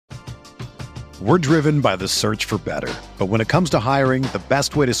We're driven by the search for better. But when it comes to hiring, the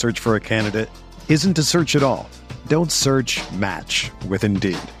best way to search for a candidate isn't to search at all. Don't search, match with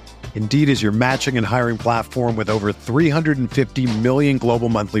Indeed. Indeed is your matching and hiring platform with over 350 million global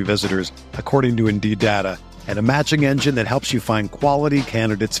monthly visitors, according to Indeed data, and a matching engine that helps you find quality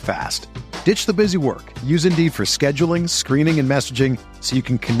candidates fast. Ditch the busy work. Use Indeed for scheduling, screening, and messaging so you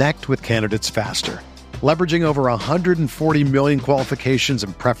can connect with candidates faster. Leveraging over 140 million qualifications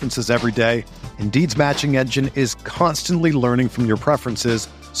and preferences every day, Indeed's matching engine is constantly learning from your preferences,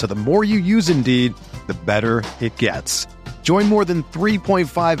 so the more you use Indeed, the better it gets. Join more than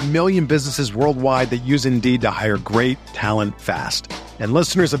 3.5 million businesses worldwide that use Indeed to hire great talent fast. And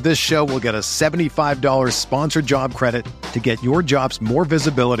listeners of this show will get a $75 sponsored job credit to get your jobs more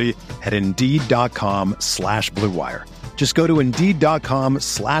visibility at Indeed.com/Blue Wire. Just go to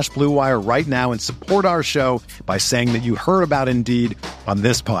Indeed.com/Blue Wire right now and support our show by saying that you heard about Indeed on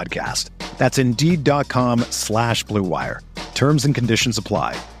this podcast. That's Indeed.com/Blue Wire. Terms and conditions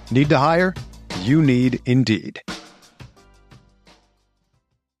apply. Need to hire? You need Indeed.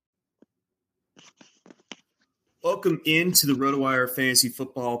 Welcome into the RotoWire Fantasy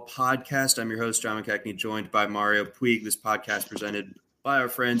Football Podcast. I'm your host, John McKechnie, joined by Mario Puig. This podcast presented by our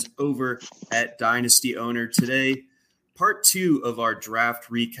friends over at Dynasty Owner. Today, part 2 of our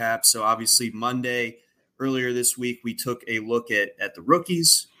draft recap. So obviously Monday, earlier this week, we took a look at the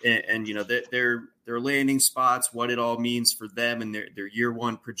rookies and you know, their landing spots, what it all means for them and their year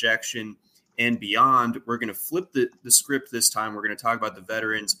one projection and beyond. We're going to flip the script this time. We're going to talk about the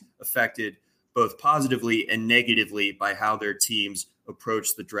veterans affected both positively and negatively by how their teams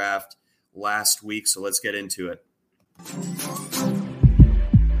approached the draft last week. So let's get into it.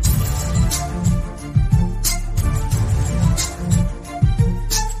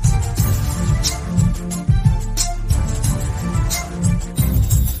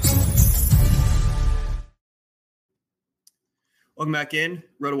 Welcome back in.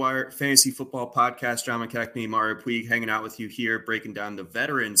 RotoWire Fantasy Football Podcast. John McKechnie, Mario Puig hanging out with you here, breaking down the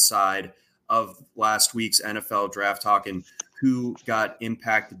veteran side of last week's NFL draft talk and who got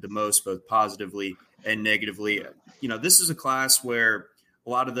impacted the most, both positively and negatively. You know, this is a class where a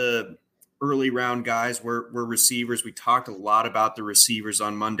lot of the early round guys were receivers. We talked a lot about the receivers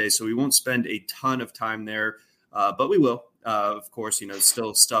on Monday, so we won't spend a ton of time there, but we will. Of course, you know,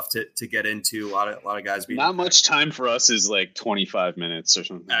 still stuff to get into. A lot of guys. Not much time for us is like 25 minutes or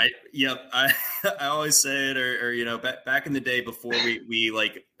something. I always say it, or you know, back in the day before we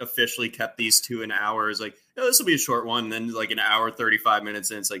like officially kept these to an hour, is like, oh, this will be a short one. And then like an hour, 35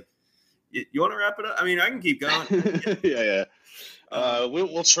 minutes, and it's like, you want to wrap it up? I mean, I can keep going. Yeah.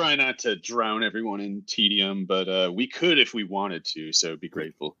 We'll try not to drown everyone in tedium, but we could if we wanted to. So be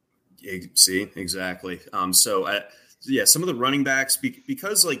grateful. See, exactly. Yeah, some of the running backs,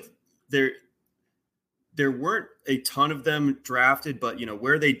 because like there weren't a ton of them drafted, but you know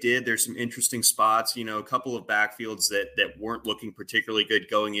where they did, there's some interesting spots. You know, a couple of backfields that weren't looking particularly good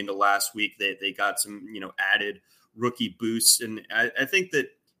going into last week. They got some added rookie boosts, and I think that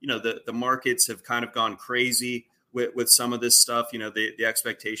the markets have kind of gone crazy with some of this stuff. You know, the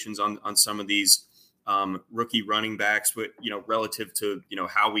expectations on some of these rookie running backs, but relative to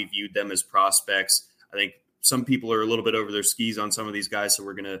how we viewed them as prospects, I think some people are a little bit over their skis on some of these guys, so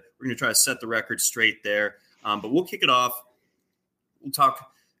we're gonna try to set the record straight there. But we'll kick it off. We'll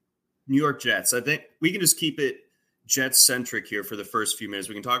talk New York Jets. I think we can just keep it Jets centric here for the first few minutes.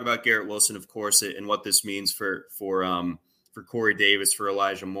 We can talk about Garrett Wilson, of course, and what this means for Corey Davis, for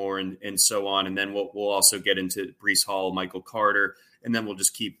Elijah Moore, and so on. And then we'll also get into Breece Hall, Michael Carter, and then we'll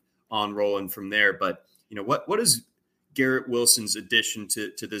just keep on rolling from there. But what is Garrett Wilson's addition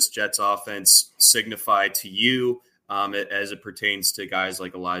to this Jets offense signify to you as it pertains to guys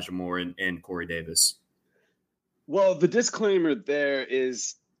like Elijah Moore and Corey Davis? Well, the disclaimer there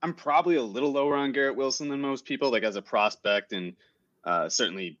is I'm probably a little lower on Garrett Wilson than most people, like as a prospect, and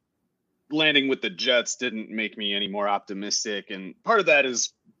certainly landing with the Jets didn't make me any more optimistic. And part of that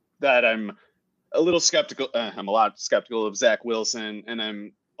is that I'm a little skeptical. I'm a lot skeptical of Zach Wilson, and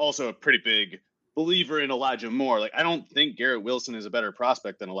I'm also a pretty big believer in Elijah Moore. Like, I don't think Garrett Wilson is a better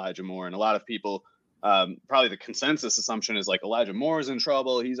prospect than Elijah Moore. And a lot of people, probably the consensus assumption is like Elijah Moore is in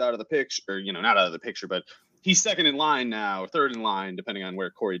trouble. He's out of the picture, or, not out of the picture, but he's second in line now, third in line, depending on where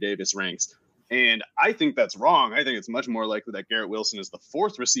Corey Davis ranks. And I think that's wrong. I think it's much more likely that Garrett Wilson is the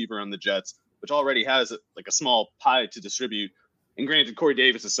fourth receiver on the Jets, which already has like a small pie to distribute. And granted, Corey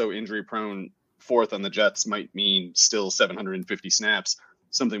Davis is so injury prone. Fourth on the Jets might mean still 750 snaps,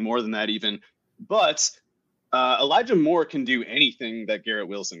 something more than that even. But Elijah Moore can do anything that Garrett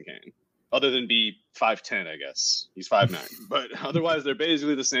Wilson can, other than be 5'10", I guess. He's 5'9". But otherwise, they're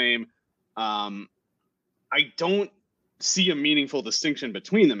basically the same. I don't see a meaningful distinction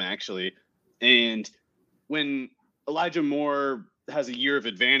between them, actually. And when Elijah Moore has a year of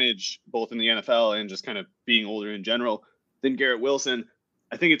advantage, both in the NFL and just kind of being older in general, than Garrett Wilson,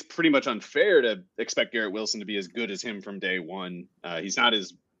 I think it's pretty much unfair to expect Garrett Wilson to be as good as him from day one. He's not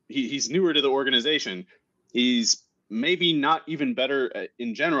he's newer to the organization. He's maybe not even better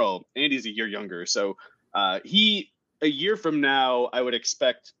in general, and he's a year younger. So a year from now, I would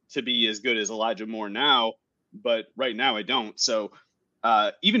expect to be as good as Elijah Moore now, but right now I don't. So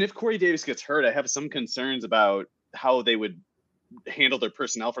even if Corey Davis gets hurt, I have some concerns about how they would handle their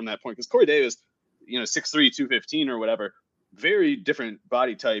personnel from that point. Because Corey Davis, 6'3", 215 or whatever, very different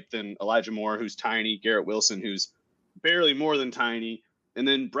body type than Elijah Moore, who's tiny, Garrett Wilson, who's barely more than tiny. And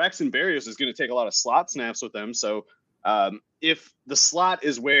then Braxton Berrios is going to take a lot of slot snaps with them. So if the slot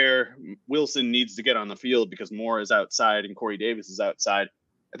is where Wilson needs to get on the field because Moore is outside and Corey Davis is outside,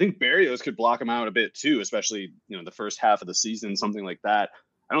 I think Berrios could block him out a bit too, especially, the first half of the season, something like that.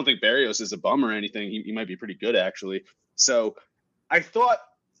 I don't think Berrios is a bum or anything. He might be pretty good, actually. So I thought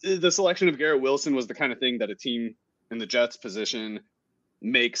the selection of Garrett Wilson was the kind of thing that a team in the Jets position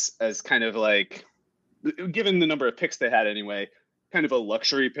makes as kind of like, given the number of picks they had anyway, kind of a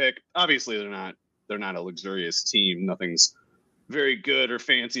luxury pick. Obviously, they're not a luxurious team. Nothing's very good or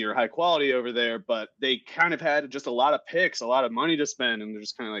fancy or high quality over there, but they kind of had just a lot of picks, a lot of money to spend, and they're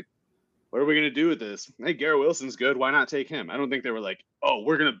just kind of like, what are we going to do with this? Hey, Garrett Wilson's good. Why not take him? I don't think they were like, oh,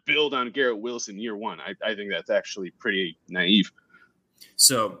 we're going to build on Garrett Wilson year one. I think that's actually pretty naive.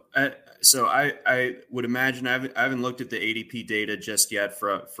 So I would imagine I haven't looked at the ADP data just yet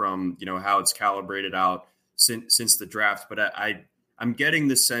from how it's calibrated out since the draft, but I'm getting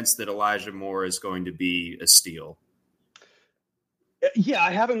the sense that Elijah Moore is going to be a steal. Yeah,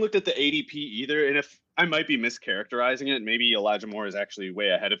 I haven't looked at the ADP either, and if I might be mischaracterizing it, maybe Elijah Moore is actually way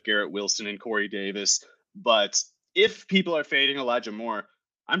ahead of Garrett Wilson and Corey Davis. But if people are fading Elijah Moore,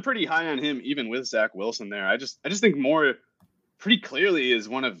 I'm pretty high on him, even with Zach Wilson there. I just think Moore pretty clearly is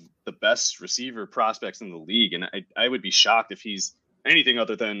one of the best receiver prospects in the league, and I would be shocked if he's anything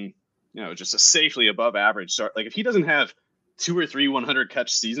other than just a safely above average start. Like if he doesn't have 2 or 3 100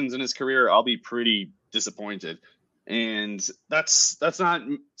 catch seasons in his career, I'll be pretty disappointed. And that's not,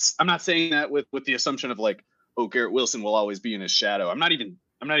 I'm not saying that with the assumption of like, oh, Garrett Wilson will always be in his shadow. I'm not even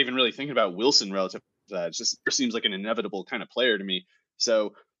really thinking about Wilson relative to that. It just seems like an inevitable kind of player to me.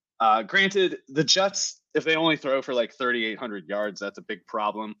 So granted, the Jets, if they only throw for like 3,800 yards, that's a big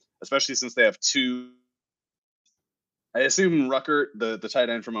problem, especially since they have 2. I assume Ruckert, the tight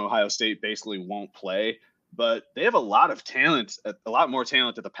end from Ohio State, basically won't play, but they have a lot of talent, a lot more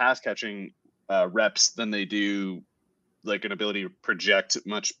talent at the pass catching reps than they do like an ability to project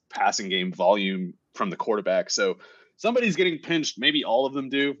much passing game volume from the quarterback. So somebody's getting pinched. Maybe all of them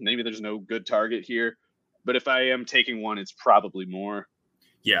do. Maybe there's no good target here, but if I am taking one, it's probably Moore.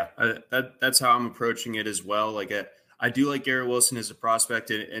 Yeah, that's how I'm approaching it as well. Like I do like Garrett Wilson as a prospect,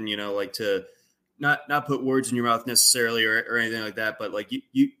 and like to not put words in your mouth necessarily or anything like that, but like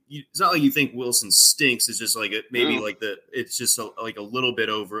you it's not like you think Wilson stinks. It's just like maybe like it's just like a little bit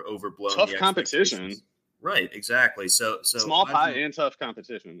overblown. Tough competition. Right, exactly. So small pie and tough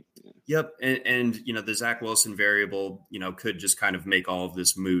competition. Yep, and the Zach Wilson variable, could just kind of make all of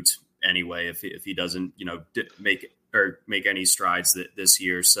this moot anyway if he doesn't, make any strides this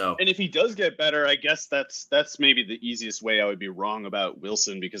year. So, and if he does get better, I guess that's maybe the easiest way I would be wrong about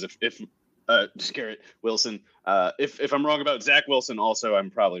Wilson, because if Garrett Wilson, if I'm wrong about Zach Wilson, also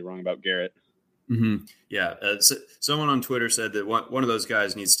I'm probably wrong about Garrett. Mm-hmm. Yeah. Someone on Twitter said that one of those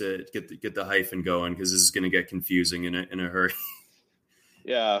guys needs to get the hyphen going, because this is going to get confusing in a hurry.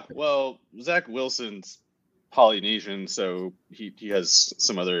 Yeah. Well, Zach Wilson's Polynesian, so he has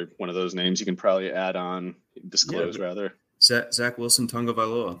some other one of those names you can probably add on, disclose rather. Zach Wilson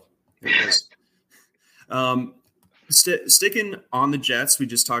Tagovailoa. Sticking on the Jets, we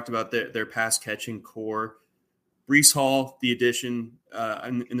just talked about their pass catching core. Breece Hall, the addition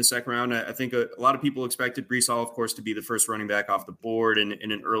in the second round. I think a lot of people expected Breece Hall, of course, to be the first running back off the board in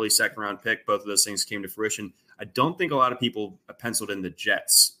an early second round pick. Both of those things came to fruition. I don't think a lot of people penciled in the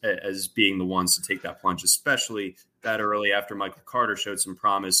Jets as being the ones to take that plunge, especially that early after Michael Carter showed some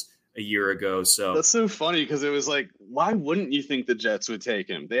promise a year ago. So that's so funny, because it was like, why wouldn't you think the Jets would take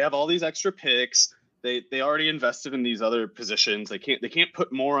him? They have all these extra picks. They already invested in these other positions. They can't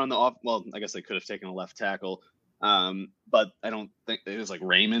put more on the off. Well, I guess they could have taken a left tackle. But I don't think it was like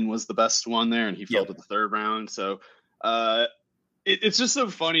Raymond was the best one there, and he fell to the third round. So it's just so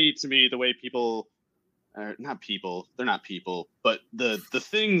funny to me the way people not people, they're not people, but the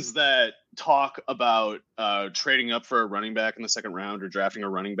things that talk about trading up for a running back in the second round or drafting a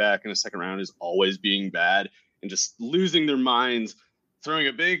running back in the second round is always being bad and just losing their minds, throwing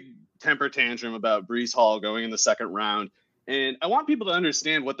a big temper tantrum about Breece Hall going in the second round. And I want people to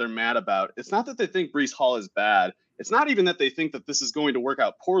understand what they're mad about. It's not that they think Breece Hall is bad. It's not even that they think that this is going to work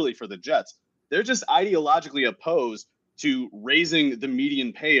out poorly for the Jets. They're just ideologically opposed to raising the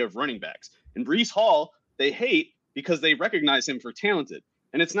median pay of running backs. And Breece Hall, they hate because they recognize him for talented.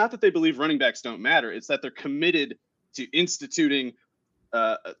 And it's not that they believe running backs don't matter. It's that they're committed to instituting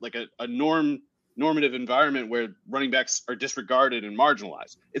like a normative environment where running backs are disregarded and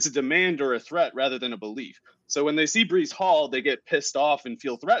marginalized. It's a demand or a threat rather than a belief. So when they see Breece Hall, they get pissed off and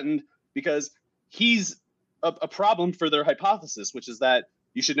feel threatened because he's a problem for their hypothesis, which is that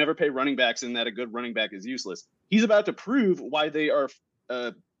you should never pay running backs and that a good running back is useless. He's about to prove why they are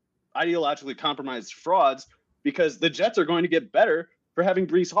ideologically compromised frauds, because the Jets are going to get better for having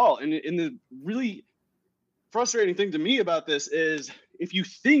Breece Hall. And the really frustrating thing to me about this is if you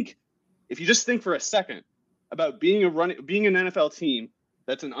just think for a second about being an NFL team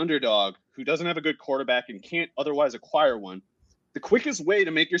that's an underdog who doesn't have a good quarterback and can't otherwise acquire one, the quickest way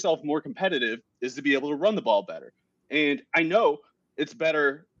to make yourself more competitive is to be able to run the ball better. And I know it's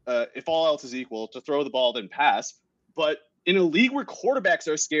better, if all else is equal, to throw the ball than pass. But in a league where quarterbacks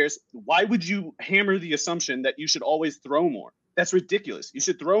are scarce, why would you hammer the assumption that you should always throw more? That's ridiculous. You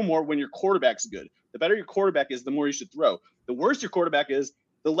should throw more when your quarterback's good. The better your quarterback is, the more you should throw. The worse your quarterback is,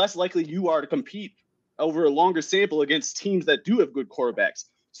 the less likely you are to compete over a longer sample against teams that do have good quarterbacks.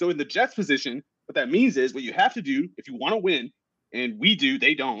 So in the Jets position, what that means is what you have to do if you want to win, and we do,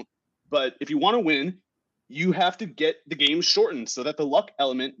 they don't, but if you want to win, you have to get the game shortened so that the luck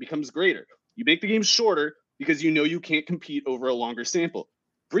element becomes greater. You make the game shorter because you know you can't compete over a longer sample.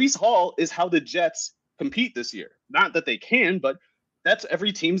 Breece Hall is how the Jets compete this year. Not that they can, but that's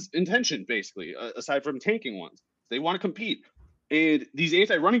every team's intention, basically, aside from tanking ones. They want to compete. And these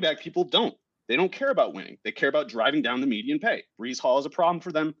anti-running back people don't. They don't care about winning. They care about driving down the median pay. Breece Hall is a problem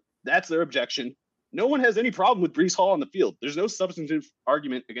for them. That's their objection. No one has any problem with Breece Hall on the field. There's no substantive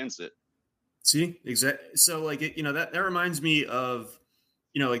argument against it. See, exactly. So, like, that reminds me of,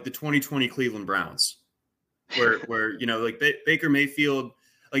 like the 2020 Cleveland Browns, where like Baker Mayfield,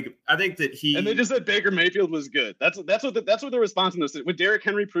 like I think that and they just said Baker Mayfield was good. That's what the response in this is. When Derrick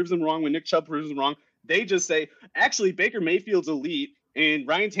Henry proves them wrong, when Nick Chubb proves them wrong, they just say actually Baker Mayfield's elite and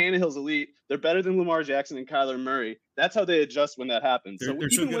Ryan Tannehill's elite. They're better than Lamar Jackson and Kyler Murray. That's how they adjust when that happens. They're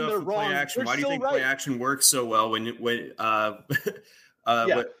so good off play action. Why do you think play action works so well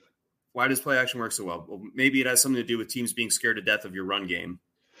why does play action work so well? Well, maybe it has something to do with teams being scared to death of your run game.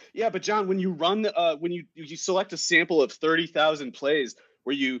 Yeah, but John, when you run, when you select a sample of 30,000 plays,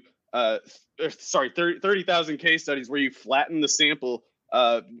 where you 30,000 case studies, where you flatten the sample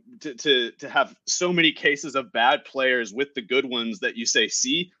to have so many cases of bad players with the good ones that you say,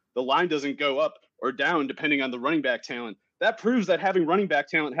 see, the line doesn't go up or down depending on the running back talent. That proves that having running back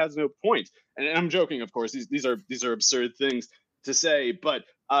talent has no point. And I'm joking, of course. These are absurd things to say, but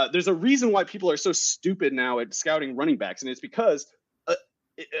there's a reason why people are so stupid now at scouting running backs, and it's because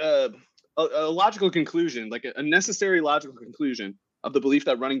a logical conclusion, like a necessary logical conclusion of the belief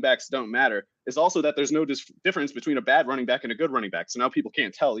that running backs don't matter, is also that there's no difference between a bad running back and a good running back. So now people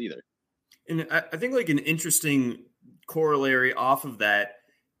can't tell either. And I think like an interesting corollary off of that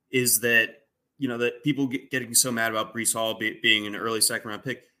is that, that people getting so mad about Breece Hall being an early second round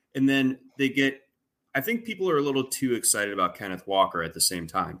pick, and then I think people are a little too excited about Kenneth Walker at the same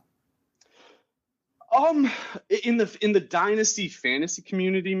time. In the dynasty fantasy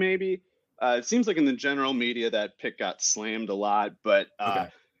community, maybe it seems like in the general media that pick got slammed a lot. But okay.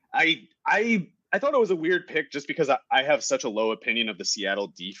 I thought it was a weird pick just because I have such a low opinion of the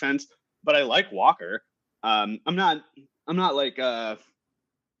Seattle defense. But I like Walker. I'm not like I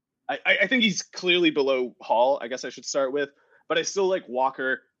think he's clearly below Hall. I guess I should start with, but I still like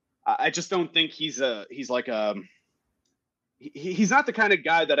Walker. I just don't think he's not the kind of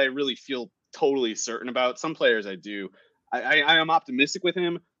guy that I really feel totally certain about. Some players I do. I am optimistic with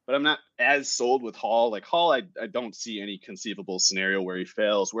him, but I'm not as sold with Hall. Like Hall, I don't see any conceivable scenario where he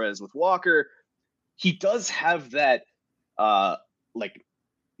fails. Whereas with Walker, he does have that like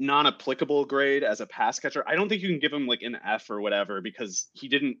non-applicable grade as a pass catcher. I don't think you can give him like an F or whatever because he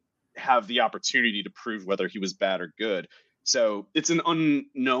didn't have the opportunity to prove whether he was bad or good. So it's an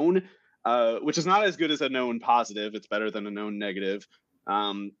unknown, which is not as good as a known positive. It's better than a known negative.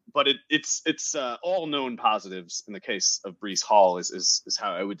 But it's all known positives in the case of Breece Hall is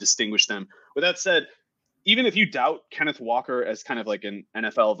how I would distinguish them. With that said, even if you doubt Kenneth Walker as kind of like an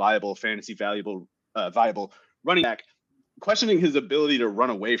NFL viable, fantasy valuable viable running back. Questioning his ability to run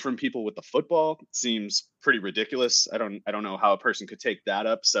away from people with the football seems pretty ridiculous. I don't know how a person could take that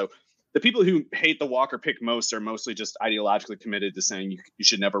up. So the people who hate the Walker pick most are mostly just ideologically committed to saying you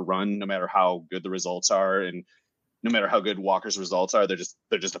should never run, no matter how good the results are, and no matter how good Walker's results are. They're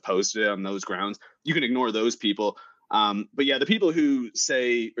just opposed to it on those grounds. You can ignore those people. But yeah, the people who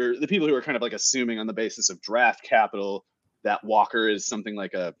say, or the people who are kind of like assuming on the basis of draft capital that Walker is something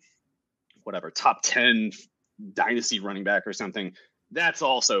like a top 10 dynasty running back or something, that's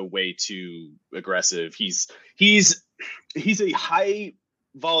also way too aggressive. He's a high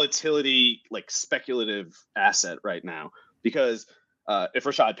volatility, like speculative asset right now, because if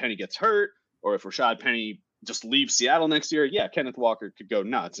Rashad Penny gets hurt, or if Rashad Penny just leaves Seattle next year, yeah, Kenneth Walker could go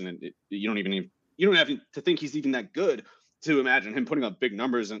nuts, and you don't have to think he's even that good to imagine him putting up big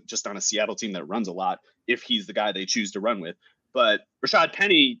numbers just on a Seattle team that runs a lot, if he's the guy they choose to run with. But Rashad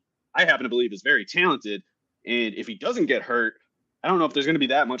Penny, I happen to believe, is very talented. And if he doesn't get hurt, I don't know if there's going to be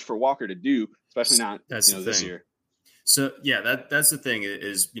that much for Walker to do, especially not this year. So yeah, that's the thing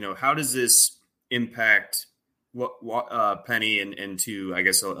is, how does this impact what Penny and to, I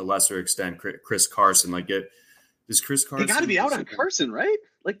guess, a lesser extent, Chris Carson? Like, does Chris Carson? They got to be out on Carson, right?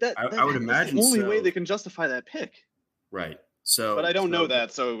 Like that. I would imagine the only way they can justify that pick. Right. So, but I don't know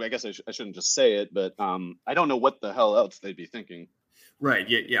that. So I guess I shouldn't just say it. But I don't know what the hell else they'd be thinking. Right.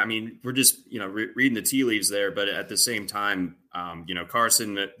 Yeah. I mean, we're just, reading the tea leaves there, but at the same time,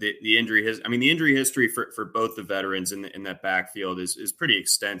 Carson, the injury the injury history for both the veterans in that backfield is pretty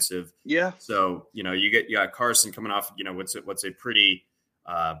extensive. Yeah. So, you got Carson coming off, what's a pretty,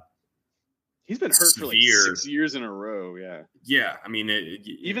 he's been hurt for like 6 years in a row. Yeah. Yeah. I mean,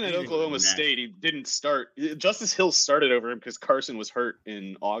 even at Oklahoma State, he didn't start. Justice Hill started over him because Carson was hurt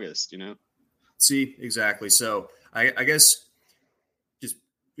in August, See, exactly. So I guess,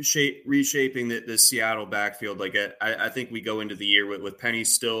 reshaping the Seattle backfield. Like I think we go into the year with Penny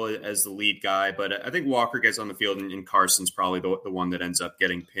still as the lead guy, but I think Walker gets on the field and Carson's probably the one that ends up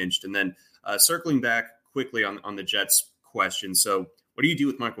getting pinched. And then circling back quickly on the Jets question. So what do you do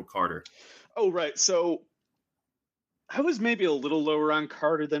with Michael Carter? Oh, right. So I was maybe a little lower on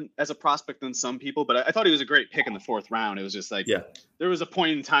Carter as a prospect than some people, but I thought he was a great pick in the 4th round. It was just like, there was a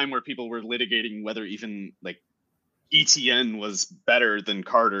point in time where people were litigating whether even like ETN was better than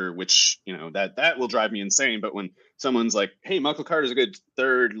Carter, which, that will drive me insane. But when someone's like, hey, Michael Carter's a good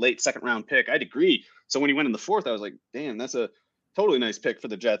 3rd, late 2nd round pick, I'd agree. So when he went in the 4th, I was like, damn, that's a totally nice pick for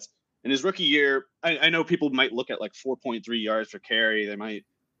the Jets. In his rookie year, I know people might look at like 4.3 yards per carry. They might,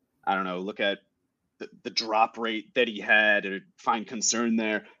 I don't know, look at the drop rate that he had or find concern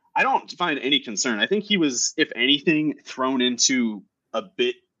there. I don't find any concern. I think he was, if anything, thrown into a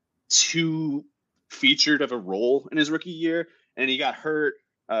bit too featured of a role in his rookie year, and he got hurt,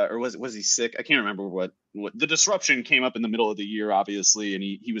 or was he sick? I can't remember what the disruption came up in the middle of the year, obviously, and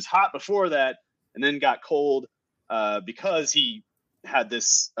he was hot before that, and then got cold because he had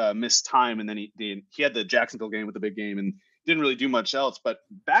this missed time, and then he had the Jacksonville game with the big game and didn't really do much else. But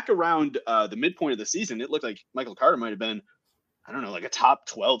back around the midpoint of the season, it looked like Michael Carter might have been, I don't know, like a top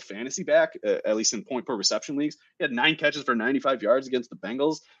 12 fantasy back, at least in point per reception leagues. He had 9 catches for 95 yards against the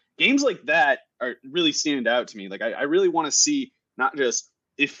Bengals. Games like that are really stand out to me. Like I really want to see not just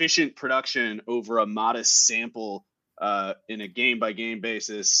efficient production over a modest sample in a game by game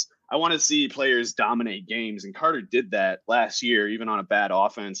basis. I want to see players dominate games, and Carter did that last year, even on a bad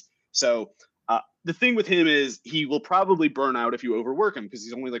offense. So the thing with him is he will probably burn out if you overwork him, because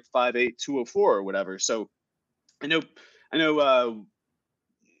he's only like 5'8", 204 or whatever. So I know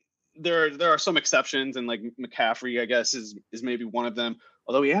there are some exceptions, and like McCaffrey, I guess, is maybe one of them.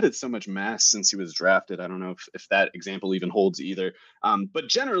 Although he added so much mass since he was drafted, I don't know if that example even holds either. But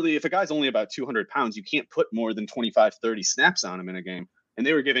generally, if a guy's only about 200 pounds, you can't put more than 25, 30 snaps on him in a game. And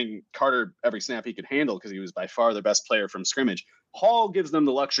they were giving Carter every snap he could handle because he was by far their best player from scrimmage. Hall gives them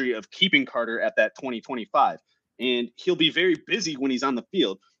the luxury of keeping Carter at that 20-25. And he'll be very busy when he's on the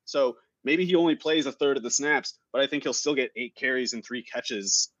field. So maybe he only plays a third of the snaps, but I think he'll still get 8 carries and 3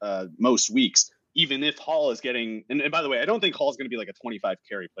 catches most weeks. Even if Hall is getting, and by the way, I don't think Hall's going to be like a 25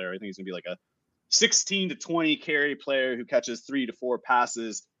 carry player. I think he's going to be like a 16 to 20 carry player who catches 3 to 4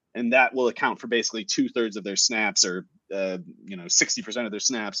 passes, and that will account for basically 2/3 of their snaps, or 60% of their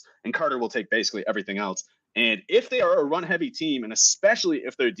snaps. And Carter will take basically everything else. And if they are a run-heavy team, and especially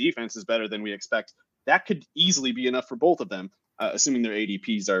if their defense is better than we expect, that could easily be enough for both of them, assuming their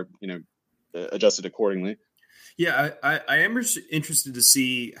ADPs are adjusted accordingly. Yeah, I am interested to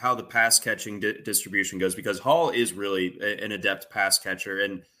see how the pass catching distribution goes, because Hall is really an adept pass catcher.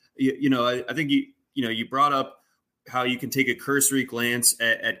 And, I think you brought up how you can take a cursory glance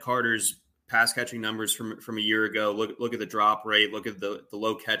at Carter's pass catching numbers from a year ago, look at the drop rate, look at the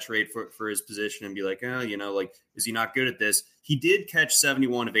low catch rate for his position, and be like, oh, like, is he not good at this? He did catch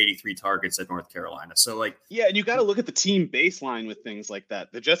 71 of 83 targets at North Carolina. So, like, yeah, and you got to look at the team baseline with things like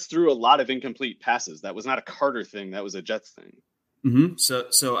that. The Jets threw a lot of incomplete passes. That was not a Carter thing. That was a Jets thing. Mm-hmm.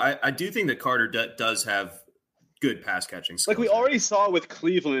 So I do think that Carter does have good pass catching skills. Like we already saw with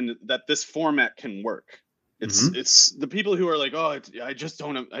Cleveland that this format can work. It's the people who are like, oh, I just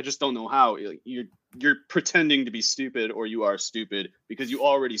don't know how. You're pretending to be stupid, or you are stupid because you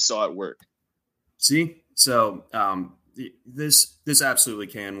already saw it work. See, so this absolutely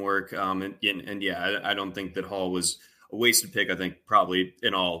can work. And yeah, I don't think that Hall was a wasted pick. I think probably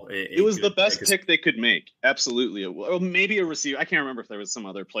in all, it was the best pick they could make. Absolutely, or maybe a receiver. I can't remember if there was some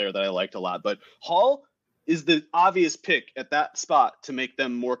other player that I liked a lot, but Hall is the obvious pick at that spot to make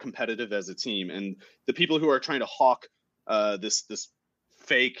them more competitive as a team. And the people who are trying to hawk this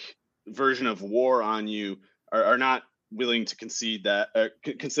fake version of war on you are not willing to concede that,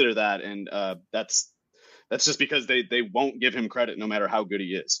 consider that. And that's just because they won't give him credit no matter how good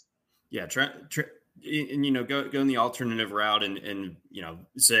he is. Yeah. And, go in the alternative route and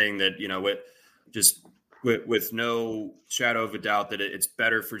saying that, with no shadow of a doubt that it's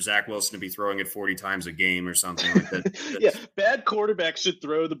better for Zach Wilson to be throwing it 40 times a game or something like that. Yeah, bad quarterbacks should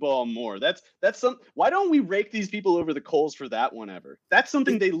throw the ball more. That's why don't we rake these people over the coals for that one ever? That's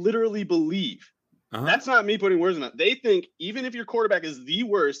something they literally believe. Uh-huh. That's not me putting words in that. They think even if your quarterback is the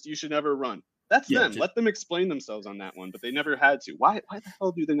worst, you should never run. That's them. Let them explain themselves on that one, but they never had to. Why the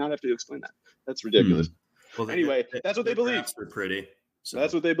hell do they not have to explain that? That's ridiculous. Well, anyway, that's what they believe. They're pretty. So.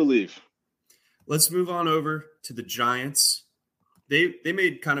 That's what they believe. Let's move on over to the Giants. They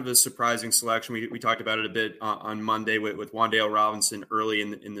made kind of a surprising selection. We talked about it a bit on Monday with Wan'Dale Robinson early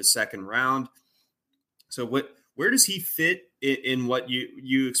in the second round. So where does he fit in what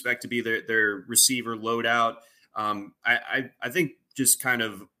you expect to be their receiver loadout? I think just kind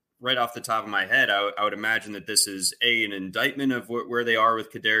of right off the top of my head, I would imagine that this is an indictment of where they are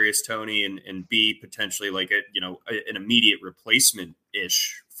with Kadarius Toney, and B, potentially like an immediate replacement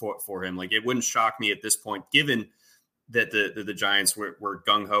ish for him. Like, it wouldn't shock me at this point, given that the Giants were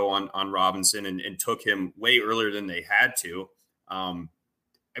gung ho on Robinson and took him way earlier than they had to. I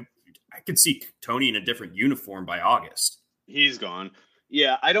could see Toney in a different uniform by August. He's gone.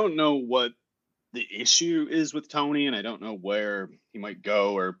 Yeah, I don't know what the issue is with Toney, and I don't know where he might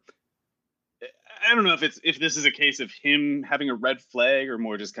go, or I don't know if this is a case of him having a red flag or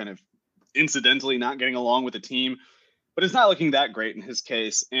more just kind of incidentally not getting along with the team. But it's not looking that great in his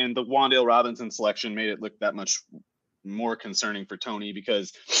case, and the Wan'Dale Robinson selection made it look that much more concerning for Toney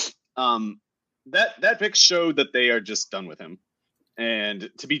because that pick showed that they are just done with him. And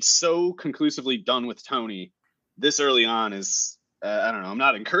to be so conclusively done with Toney this early on is, I don't know, I'm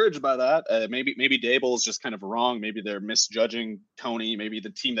not encouraged by that. Maybe Dable is just kind of wrong. Maybe they're misjudging Toney. Maybe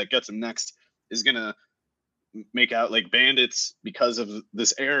the team that gets him next is going to make out like bandits because of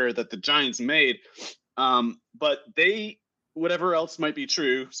this error that the Giants made. But they, whatever else might be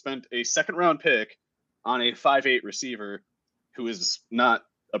true, spent a second round pick on a 5'8" receiver who is not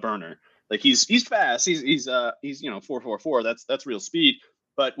a burner. Like he's fast. He's 4.44. That's real speed.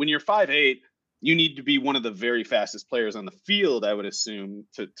 But when you're 5'8", you need to be one of the very fastest players on the field, I would assume,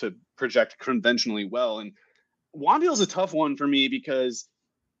 to project conventionally well. And Wan'Dale's a tough one for me because,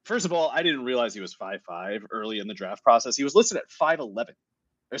 first of all, I didn't realize he was 5'5" early in the draft process. He was listed at 5'11".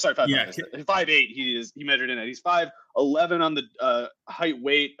 Or sorry, 5'5". Yeah. 5'8". He measured in at. He's 5'11" on the height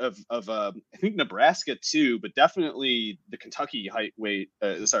weight of I think Nebraska too, but definitely the Kentucky height weight.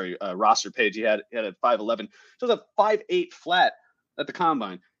 Roster page. He had at 5'11". So it's a 5'8" flat at the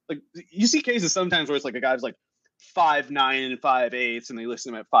combine. Like you see cases sometimes where it's like a guy's like 5'9" and 5'8", and they list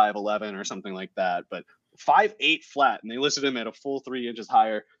him at 5'11" or something like that. But 5'8" flat, and they listed him at a full 3 inches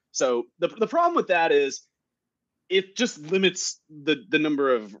higher. So the problem with that is it just limits the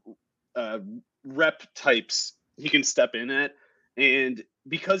number of rep types he can step in at. And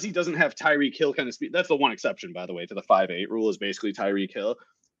because he doesn't have Tyreek Hill kind of speed, that's the one exception, by the way, to the 5'8" rule is basically Tyreek Hill.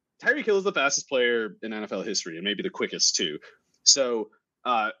 Tyreek Hill is the fastest player in NFL history and maybe the quickest too. So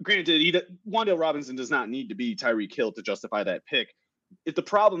granted, Wan'Dale Robinson does not need to be Tyreek Hill to justify that pick. If the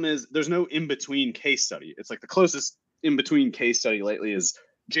problem is there's no in-between case study. It's like the closest in-between case study lately is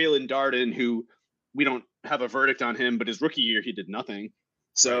Jalen Darden, who we don't have a verdict on him, but his rookie year, he did nothing.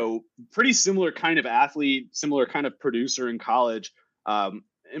 So pretty similar kind of athlete, similar kind of producer in college. And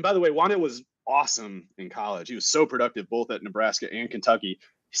by the way, Wan'Dale was awesome in college. He was so productive both at Nebraska and Kentucky.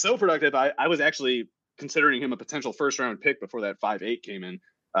 So productive. I was actually considering him a potential first-round pick before that 5'8" came in.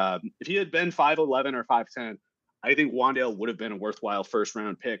 If he had been 5'11" or 5'10", I think Wan'Dale would have been a worthwhile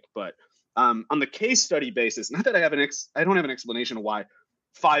first-round pick. But On the case study basis, not that I don't have an explanation of why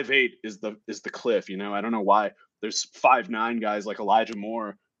 5'8" is the cliff. I don't know why there's 5'9" guys like Elijah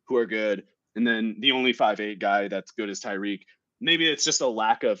Moore who are good, and then the only 5'8" guy that's good is Tyreek. Maybe it's just a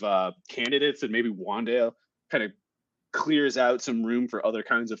lack of candidates, and maybe Wandale kind of clears out some room for other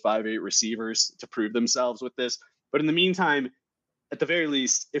kinds of 5'8" receivers to prove themselves with this. But in the meantime, at the very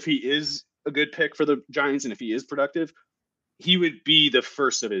least, if he is a good pick for the Giants and if he is productive, he would be the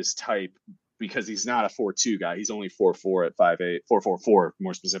first of his type because he's not a 4.2 guy. He's only 4.4 at 5'8", 4.44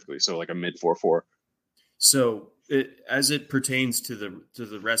 more specifically. So like a mid 4.4. So as it pertains to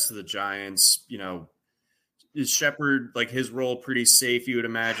the rest of the Giants, is Shepard, like, his role pretty safe? You would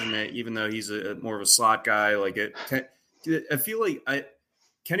imagine that, even though he's a more of a slot guy, I feel like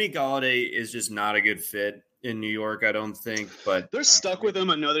Kenny Golladay is just not a good fit in New York, I don't think. But they're stuck with him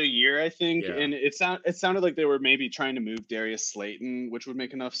another year, I think. Yeah. And it sounded like they were maybe trying to move Darius Slayton, which would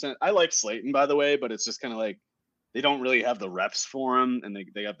make enough sense. I like Slayton, by the way, but it's just kind of like they don't really have the reps for him, and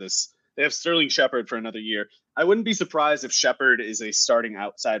they have Sterling Shepard for another year. I wouldn't be surprised if Shepard is a starting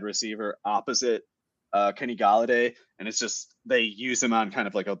outside receiver opposite Kenny Golladay, and it's just they use him on kind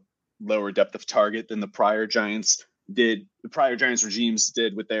of like a lower depth of target than the prior Giants regimes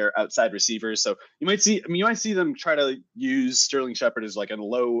did with their outside receivers. So you might see them try to use Sterling Shepard as like a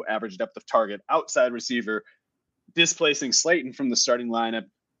low average depth of target outside receiver, displacing Slayton from the starting lineup.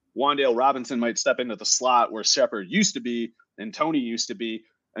 Wandale Robinson might step into the slot where Shepard used to be and Tony used to be,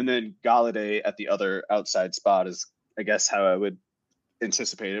 and then Golladay at the other outside spot is, I guess, how I would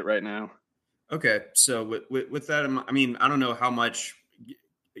anticipate it right now. Okay, so with that, I mean, I don't know how much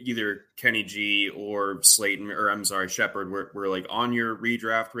either Kenny G or Shepard were like on your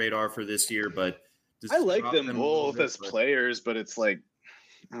redraft radar for this year, but I like them both as players, but it's like,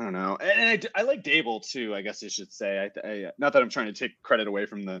 I don't know. And I like Dable too, I guess I should say. I not that I'm trying to take credit away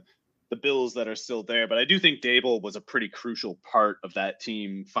from the Bills that are still there, but I do think Dable was a pretty crucial part of that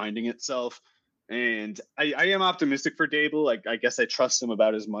team finding itself. And I am optimistic for Dable. I guess I trust him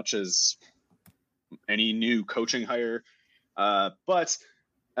about as much as any new coaching hire. But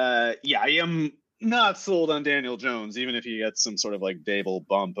I am not sold on Daniel Jones, even if he gets some sort of like Dable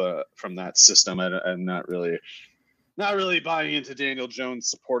bump from that system. I'm not really buying into Daniel Jones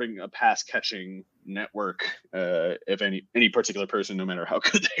supporting a pass catching network. If any particular person, no matter how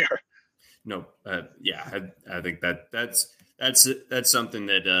good they are. No, I think that's something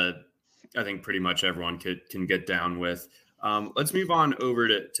that I think pretty much everyone can get down with. Let's move on over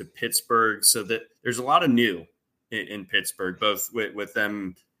to Pittsburgh. So that there's a lot of new in Pittsburgh, both with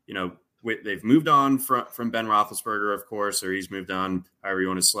them, they've moved on from Ben Roethlisberger, of course, or he's moved on, however you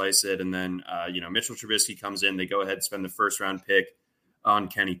want to slice it. And then, Mitchell Trubisky comes in, they go ahead and spend the first round pick on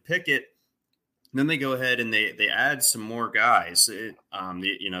Kenny Pickett. And then they go ahead and they add some more guys.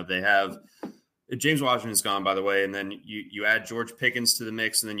 They have James Washington's gone, by the way. And then you add George Pickens to the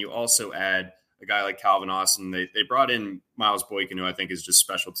mix. And then you also add a guy like Calvin Austin. They brought in Miles Boykin, who I think is just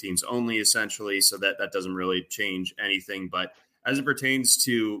special teams only, essentially. So that doesn't really change anything. But as it pertains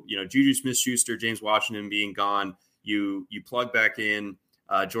to, Juju Smith-Schuster, James Washington being gone, you plug back in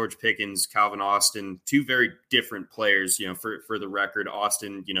George Pickens, Calvin Austin, two very different players. For the record,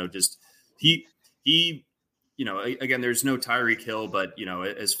 Austin, again, there's no Tyreek Hill, but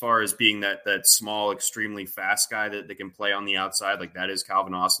as far as being that small, extremely fast guy that can play on the outside, like that is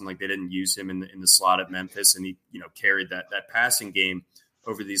Calvin Austin. Like they didn't use him in the slot at Memphis, and he carried that passing game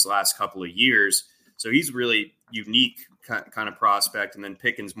over these last couple of years. So he's really unique kind of prospect. And then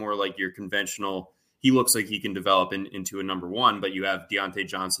Pickens more like your conventional. He looks like he can develop into a number one, but you have Deontay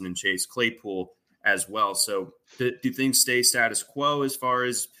Johnson and Chase Claypool as well. So do things stay status quo as far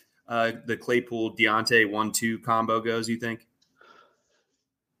as the Claypool Deontay 1-2 combo goes, you think?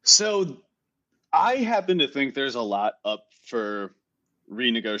 So I happen to think there's a lot up for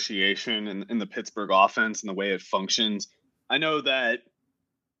renegotiation in the Pittsburgh offense and the way it functions. I know that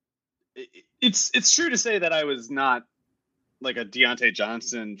it's true to say that I was not like a Deontay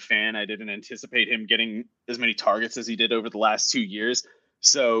Johnson fan. I didn't anticipate him getting as many targets as he did over the last 2 years.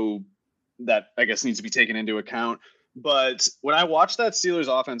 So that, I guess, needs to be taken into account. But when I watched that Steelers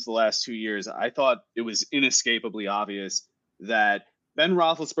offense the last 2 years, I thought it was inescapably obvious that Ben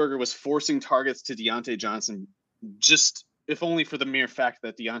Roethlisberger was forcing targets to Deontay Johnson, just if only for the mere fact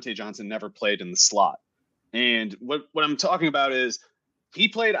that Deontay Johnson never played in the slot. And what I'm talking about is he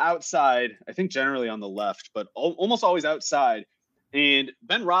played outside, I think generally on the left, but almost always outside. And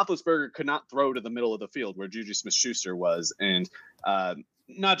Ben Roethlisberger could not throw to the middle of the field where Juju Smith-Schuster was. And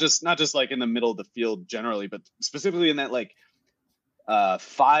not just like in the middle of the field generally, but specifically in that like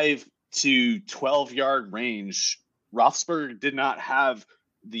 5 to 12 yard range. Roethlisberger did not have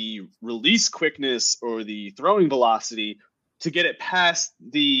the release quickness or the throwing velocity to get it past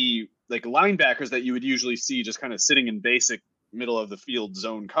the like linebackers that you would usually see just kind of sitting in basic middle of the field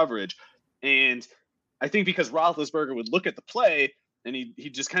zone coverage. And I think because Roethlisberger would look at the play and he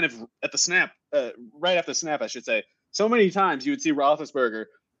just kind of at the snap, right after the snap, I should say, so many times you would see Roethlisberger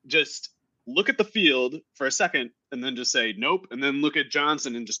just look at the field for a second and then just say nope, and then look at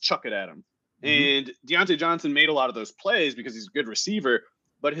Johnson and just chuck it at him. Mm-hmm. And Diontae Johnson made a lot of those plays because he's a good receiver,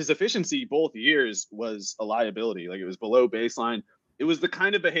 but his efficiency both years was a liability. Like, it was below baseline. It was the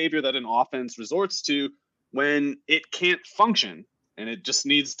kind of behavior that an offense resorts to when it can't function and it just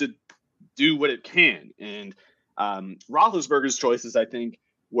needs to do what it can. And Roethlisberger's choices, I think,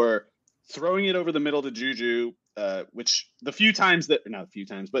 were throwing it over the middle to Juju, which the times that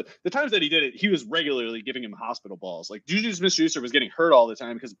he did it, he was regularly giving him hospital balls. Like, Juju Smith-Schuster was getting hurt all the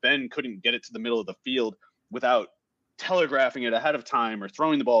time because Ben couldn't get it to the middle of the field without telegraphing it ahead of time or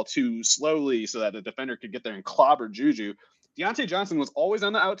throwing the ball too slowly so that the defender could get there and clobber Juju. Diontae Johnson was always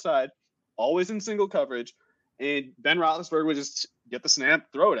on the outside, always in single coverage, and Ben Roethlisberger would just get the snap,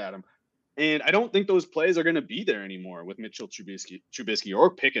 throw it at him. And I don't think those plays are going to be there anymore with Mitchell Trubisky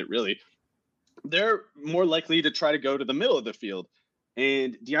or Pickett, really. They're more likely to try to go to the middle of the field.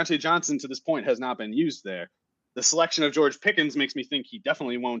 And Diontae Johnson, to this point, has not been used there. The selection of George Pickens makes me think he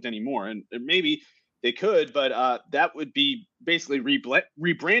definitely won't anymore. And maybe they could, but that would be basically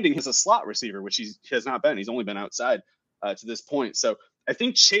rebranding him as a slot receiver, which he has not been. He's only been outside to this point. So I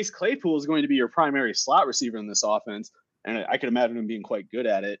think Chase Claypool is going to be your primary slot receiver in this offense. And I could imagine him being quite good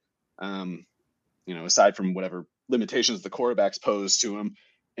at it. Aside from whatever limitations the quarterbacks pose to him.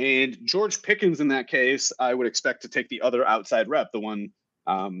 And George Pickens, in that case, I would expect to take the other outside rep, the one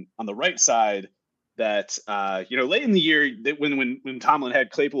on the right side that, late in the year, when Tomlin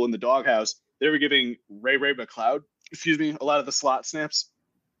had Claypool in the doghouse, they were giving Ray McLeod, a lot of the slot snaps.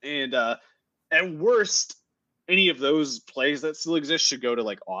 And at worst, any of those plays that still exist should go to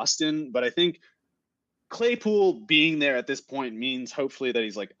like Austin. But I think Claypool being there at this point means hopefully that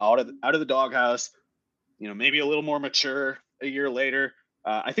he's like out of the doghouse, maybe a little more mature a year later.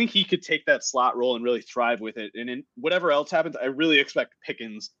 I think he could take that slot role and really thrive with it. And in whatever else happens, I really expect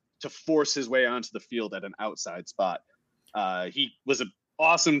Pickens to force his way onto the field at an outside spot. He was an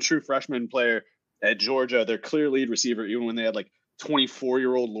awesome true freshman player at Georgia, their clear lead receiver, even when they had like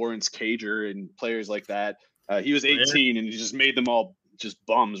 24-year-old Lawrence Cager and players like that. He was 18 and he just made them all just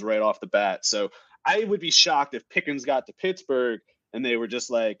bums right off the bat. So I would be shocked if Pickens got to Pittsburgh and they were just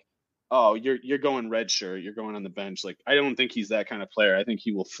like, oh, you're going red shirt, you're going on the bench. Like, I don't think he's that kind of player. I think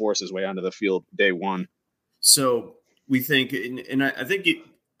he will force his way onto the field day one. So we think, and I think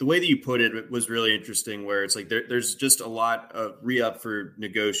the way that you put it was really interesting, where it's like there's just a lot of re-up for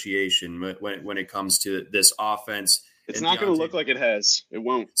negotiation when it comes to this offense. It's not going to look like it has. It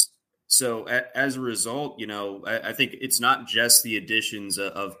won't. So as a result, I think it's not just the additions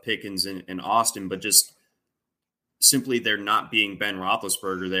of Pickens and Austin, but just simply there not being Ben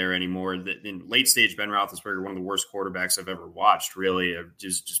Roethlisberger there anymore. In late stage, Ben Roethlisberger, one of the worst quarterbacks I've ever watched, really.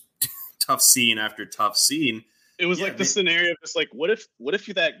 Just tough scene after tough scene. It was like the scenario of just like, what if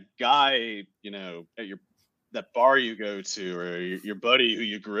you that guy, at that bar you go to, or your buddy who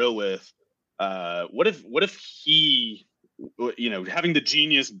you grill with, what if he, having the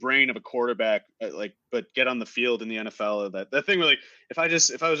genius brain of a quarterback, but get on the field in the NFL, that thing where like, if I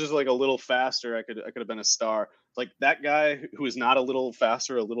was just like a little faster, I could have been a star. Like, that guy who is not a little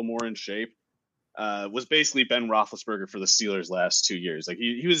faster, a little more in shape, was basically Ben Roethlisberger for the Steelers last 2 years. Like,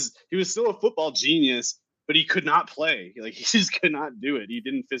 he was still a football genius, but he could not play. Like, he just could not do it. He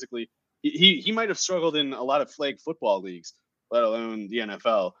didn't physically. He might have struggled in a lot of flag football leagues, let alone the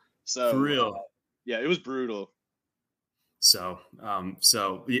NFL. So for real, yeah, it was brutal. So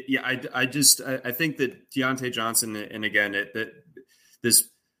yeah, I think that Diontae Johnson, and again, this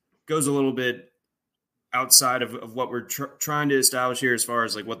goes a little bit outside of what we're trying to establish here, as far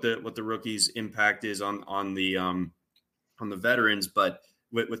as like what the rookie's impact is on the veterans. But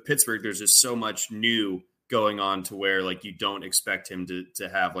with Pittsburgh, there's just so much new going on to where like you don't expect him to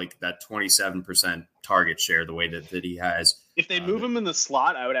have like that 27% target share the way that he has. If they move him in the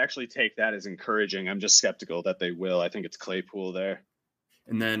slot, I would actually take that as encouraging. I'm just skeptical that they will. I think it's Claypool there.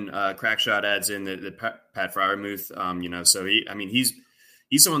 And then Crackshot adds in the Pat Freiermuth, so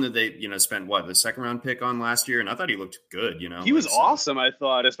he's someone that they, spent the second round pick on last year. And I thought he looked good, He was awesome, I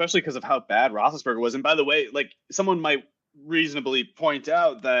thought, especially because of how bad Roethlisberger was. And by the way, like, someone might reasonably point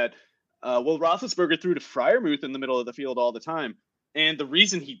out that, Roethlisberger threw to Freiermuth in the middle of the field all the time. And the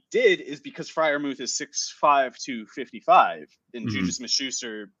reason he did is because Freiermuth is 6'5" to 55. And Juju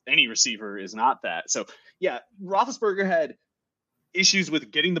Smith-Schuster, any receiver, is not that. So, yeah, Roethlisberger had issues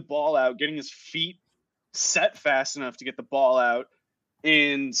with getting the ball out, getting his feet set fast enough to get the ball out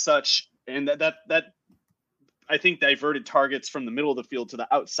and such. And that I think diverted targets from the middle of the field to the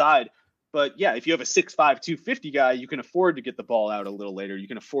outside. But yeah, if you have a 6'5", 250 guy, you can afford to get the ball out a little later. You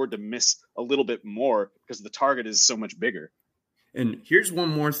can afford to miss a little bit more because the target is so much bigger. And here's one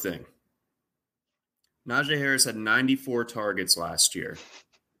more thing. Najee Harris had 94 targets last year.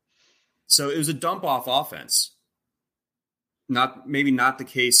 So it was a dump off offense. Maybe not the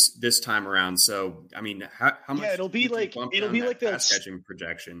case this time around. So I mean, how much? Yeah, it'll be like the pass catching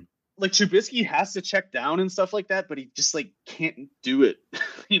projection. Like Trubisky has to check down and stuff like that, but he just like can't do it.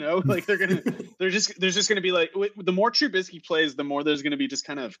 Like there's just gonna be like the more Trubisky plays, the more there's gonna be just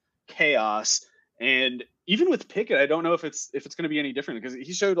kind of chaos. And even with Pickett, I don't know if it's gonna be any different because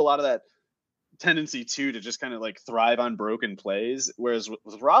he showed a lot of that tendency to just kind of like thrive on broken plays. Whereas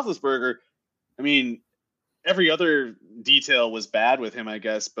with Roethlisberger, I mean, every other detail was bad with him, I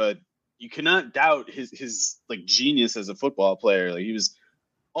guess, but you cannot doubt his like genius as a football player. Like he was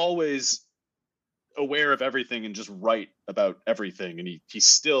always aware of everything and just right about everything. And he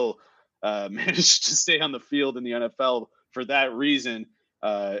still managed to stay on the field in the NFL for that reason,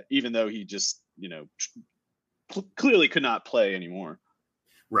 even though he just, clearly could not play anymore.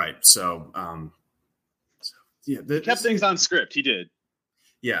 Right. So, yeah, he kept things on script. He did.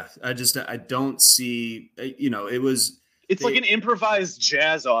 Yeah. I don't see, it's like an improvised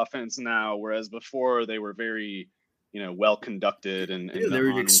jazz offense now, whereas before they were very, well conducted and they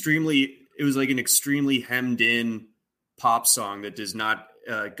were it was like an extremely hemmed in pop song that does not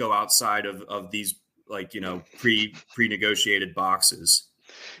go outside of these pre-negotiated boxes.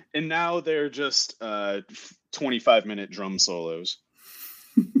 And now they're just 25-minute drum solos.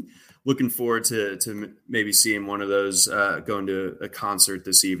 Looking forward to maybe seeing one of those going to a concert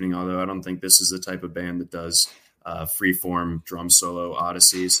this evening, although I don't think this is the type of band that does freeform drum solo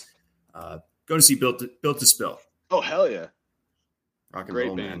odysseys. Going to see Built to Spill. Oh, hell yeah. Rock and Great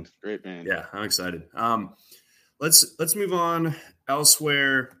roll, band. man. Great band. Yeah, I'm excited. Let's move on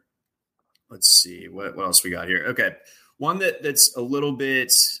elsewhere. Let's see what else we got here. Okay. One that's a little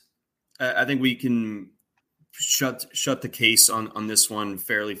bit, I think we can shut the case on this one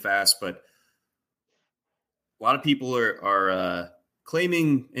fairly fast, but a lot of people are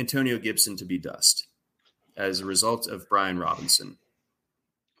claiming Antonio Gibson to be dust as a result of Brian Robinson.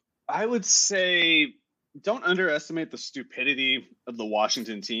 I would say don't underestimate the stupidity of the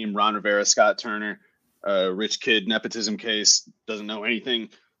Washington team. Ron Rivera, Scott Turner, rich kid nepotism case, doesn't know anything.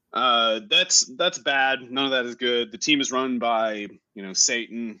 That's bad. None of that is good. The team is run by,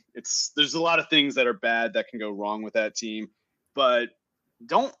 Satan. There's a lot of things that are bad that can go wrong with that team, but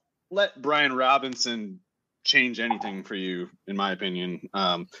don't let Brian Robinson change anything for you, in my opinion.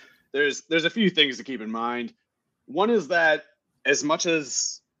 There's a few things to keep in mind. One is that as much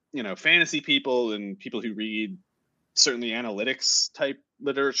as, fantasy people and people who read certainly analytics type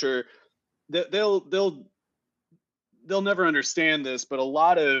literature, they'll never understand this, but a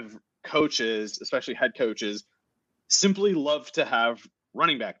lot of coaches, especially head coaches, simply love to have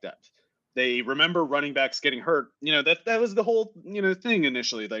running back depth. They remember running backs getting hurt. That was the whole, thing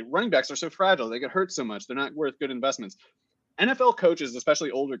initially. Like running backs are so fragile. They get hurt so much. They're not worth good investments. NFL coaches,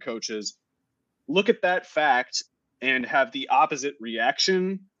 especially older coaches, look at that fact and have the opposite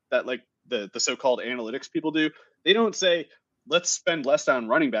reaction that like the so-called analytics people do. They don't say, let's spend less on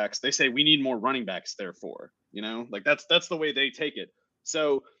running backs. They say we need more running backs, therefore. That's the way they take it.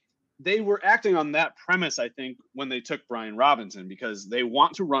 So they were acting on that premise, I think, when they took Brian Robinson, because they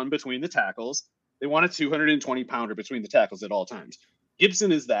want to run between the tackles. They want a 220-pounder between the tackles at all times.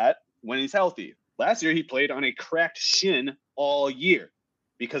 Gibson is that when he's healthy. Last year, he played on a cracked shin all year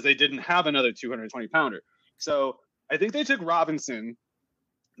because they didn't have another 220-pounder. So I think they took Robinson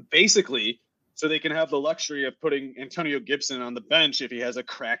basically so they can have the luxury of putting Antonio Gibson on the bench if he has a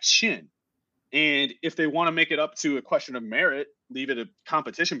cracked shin. And if they want to make it up to a question of merit, leave it a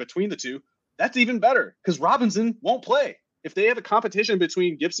competition between the two, that's even better because Robinson won't play. If they have a competition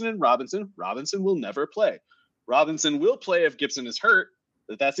between Gibson and Robinson, Robinson will never play. Robinson will play if Gibson is hurt,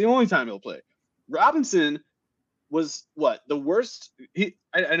 but that's the only time he'll play. Robinson was the worst.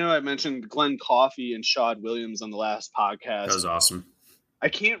 I know I mentioned Glenn Coffey and Shad Williams on the last podcast. That was awesome. I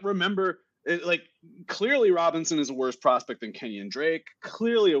can't remember. Clearly Robinson is a worse prospect than Kenyon Drake.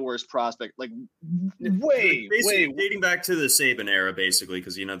 Clearly a worse prospect. Way dating back to the Saban era, basically,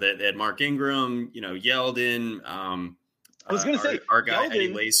 because they had Mark Ingram, Yeldon. I was going to say our guy Yeldon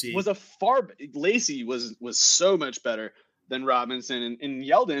Eddie Lacy was Lacy was so much better than Robinson, and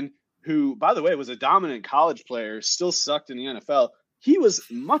Yeldon, who by the way was a dominant college player, still sucked in the NFL. He was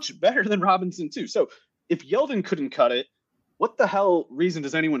much better than Robinson too. So if Yeldon couldn't cut it, what the hell reason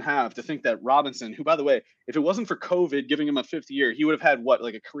does anyone have to think that Robinson, who, by the way, if it wasn't for COVID giving him a fifth year, he would have had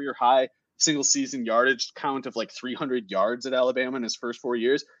a career high single season yardage count of 300 yards at Alabama in his first 4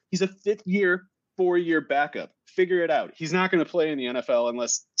 years. He's a fifth year, 4-year backup. Figure it out. He's not going to play in the NFL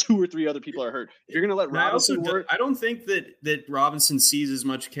unless 2 or 3 other people are hurt. If you're going to let Robinson work, I don't think that Robinson sees as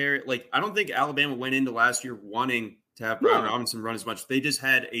much carry. I don't think Alabama went into last year wanting to have Brian Robinson run as much. They just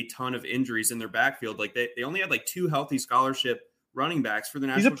had a ton of injuries in their backfield. They only had 2 healthy scholarship running backs for the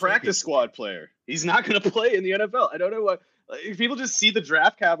national. He's a practice squad player. He's not going to play in the NFL. I don't know what. People just see the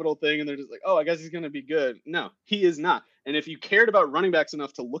draft capital thing and they're just like, oh, I guess he's going to be good. No, he is not. And if you cared about running backs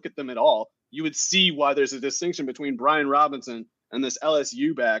enough to look at them at all, you would see why there's a distinction between Brian Robinson and this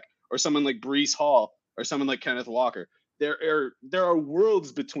LSU back, or someone like Breece Hall, or someone like Kenneth Walker. There are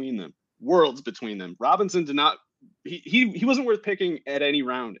worlds between them. Robinson did not. He wasn't worth picking at any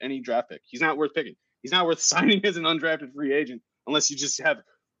round, any draft pick. He's not worth picking. He's not worth signing as an undrafted free agent unless you just have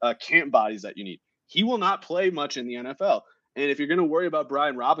camp bodies that you need. He will not play much in the NFL. And if you're going to worry about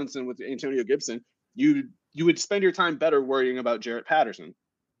Brian Robinson with Antonio Gibson, you would spend your time better worrying about Jarrett Patterson.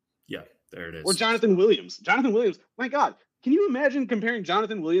 Yeah, there it is. Or Jonathan Williams. Jonathan Williams, my God, can you imagine comparing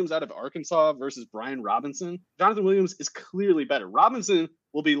Jonathan Williams out of Arkansas versus Brian Robinson? Jonathan Williams is clearly better. Robinson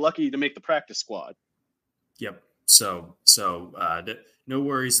will be lucky to make the practice squad. Yep. So no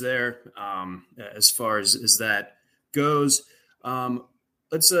worries there as far as that goes.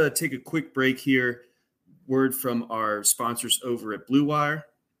 Let's take a quick break here. Word from our sponsors over at Blue Wire.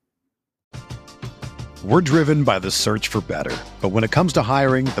 We're driven by the search for better. But when it comes to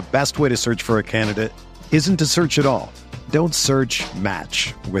hiring, the best way to search for a candidate isn't to search at all. Don't search,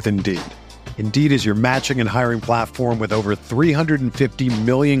 match with Indeed. Indeed is your matching and hiring platform with over 350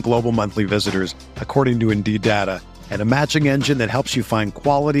 million global monthly visitors, according to Indeed data, and a matching engine that helps you find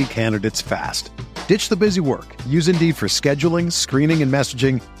quality candidates fast. Ditch the busy work. Use Indeed for scheduling, screening, and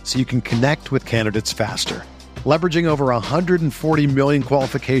messaging so you can connect with candidates faster. Leveraging over 140 million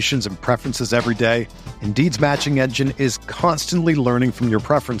qualifications and preferences every day, Indeed's matching engine is constantly learning from your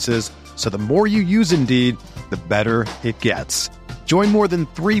preferences, so the more you use Indeed, the better it gets. Join more than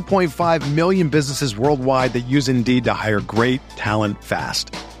 3.5 million businesses worldwide that use Indeed to hire great talent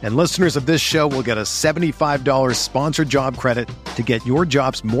fast. And listeners of this show will get a $75 sponsored job credit to get your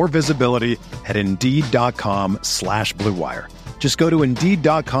jobs more visibility at Indeed.com/Blue Wire. Just go to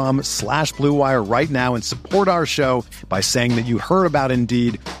Indeed.com/Blue Wire right now and support our show by saying that you heard about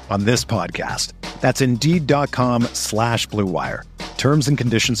Indeed on this podcast. That's Indeed.com/Blue Wire. Terms and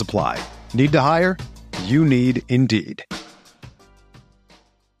conditions apply. Need to hire? You need Indeed.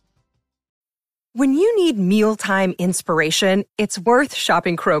 When you need mealtime inspiration, it's worth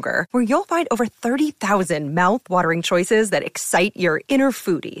shopping Kroger, where you'll find over 30,000 mouth-watering choices that excite your inner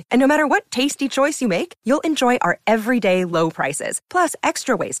foodie. And no matter what tasty choice you make, you'll enjoy our everyday low prices, plus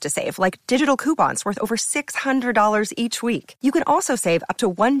extra ways to save, like digital coupons worth over $600 each week. You can also save up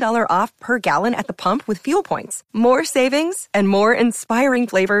to $1 off per gallon at the pump with fuel points. More savings and more inspiring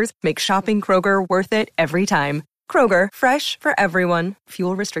flavors make shopping Kroger worth it every time. Kroger, fresh for everyone.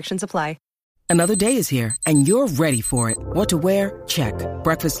 Fuel restrictions apply. Another day is here, and you're ready for it. What to wear? Check.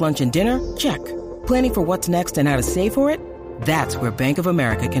 Breakfast, lunch, and dinner? Check. Planning for what's next and how to save for it? That's where Bank of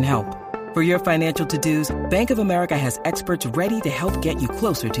America can help. For your financial to-dos, Bank of America has experts ready to help get you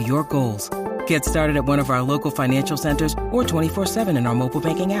closer to your goals. Get started at one of our local financial centers or 24/7 in our mobile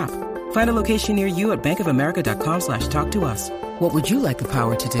banking app. Find a location near you at bankofamerica.com/talktous. What would you like the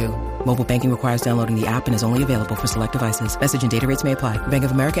power to do? Mobile banking requires downloading the app and is only available for select devices. Message and data rates may apply. Bank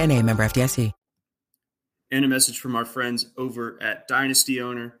of America NA, member FDIC. And a message from our friends over at Dynasty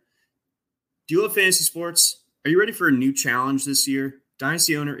Owner. Do you love fantasy sports? Are you ready for a new challenge this year?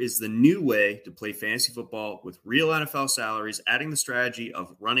 Dynasty Owner is the new way to play fantasy football with real NFL salaries, adding the strategy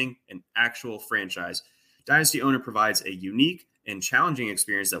of running an actual franchise. Dynasty Owner provides a unique and challenging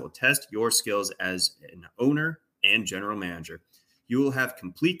experience that will test your skills as an owner and general manager. You will have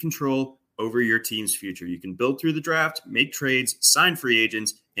complete control over your team's future. You can build through the draft, make trades, sign free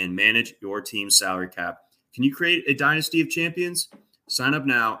agents, and manage your team's salary cap. Can you create a dynasty of champions? Sign up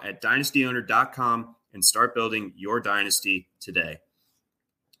now at dynastyowner.com and start building your dynasty today.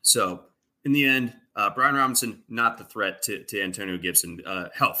 So, in the end, Brian Robinson, not the threat to Antonio Gibson.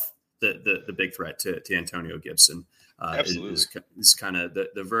 Health, the big threat to Antonio Gibson. Absolutely. Is kind of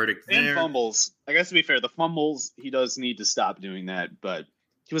the verdict there. And fumbles. I guess to be fair, the fumbles, he does need to stop doing that, but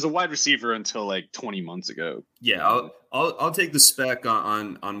he was a wide receiver until like 20 months ago. Yeah, I'll take the spec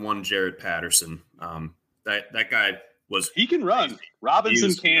on one Jarrett Patterson. That guy was. He can run.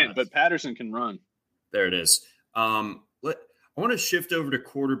 Robinson can't, but Patterson can run. There it is. I want to shift over to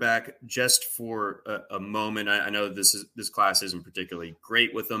quarterback just for a moment. I know this class isn't particularly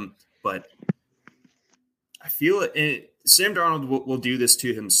great with them, but I feel Sam Darnold will do this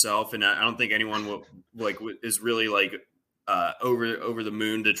to himself, and I don't think anyone is really over the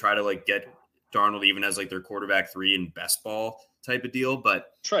moon to try to get Darnold even as their quarterback 3 in best ball type of deal. But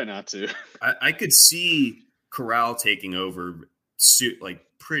try not to. I could see Corral taking over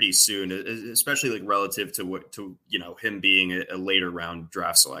pretty soon, especially relative to him being a later round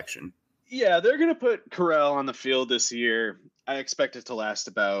draft selection. Yeah, they're going to put Corral on the field this year. I expect it to last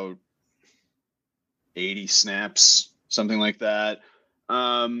about 80 snaps, something like that.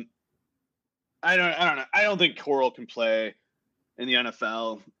 I don't know. I don't think Corral can play in the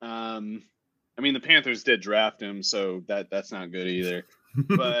NFL. The Panthers did draft him, so that's not good either.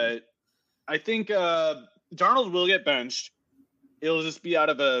 But I think Darnold will get benched. It'll just be out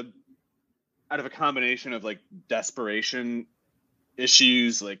of a combination of desperation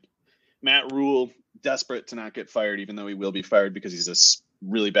issues, Matt Rule desperate to not get fired, even though he will be fired because he's a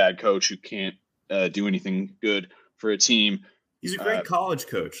really bad coach who can't do anything good for a team. He's a great college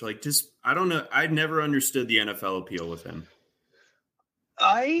coach. I don't know. I never understood the NFL appeal with him.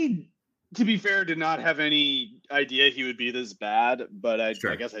 To be fair, did not have any idea he would be this bad, but I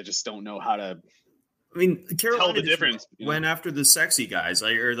guess I just don't know how to. Carolina tell the difference. Went after the sexy guys,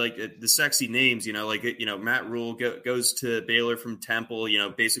 the sexy names. Matt Rule goes to Baylor from Temple.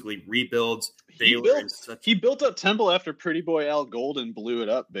 Basically rebuilds Baylor. He built up Temple after Pretty Boy Al Golden blew it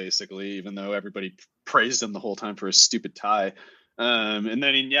up, basically. Even though everybody praised him the whole time for his stupid tie, and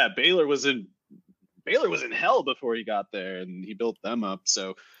then Baylor was in hell before he got there, and he built them up.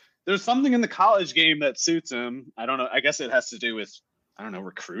 So there's something in the college game that suits him. I don't know. I guess it has to do with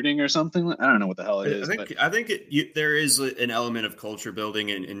recruiting or something. I don't know what the hell it is. I think there is an element of culture building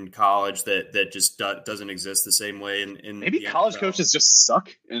in college that just doesn't exist the same way in maybe college coaches just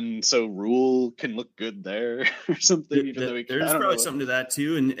suck, and so Rule can look good there or something. There's probably something to that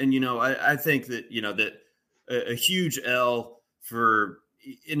too, and I think that that a huge L for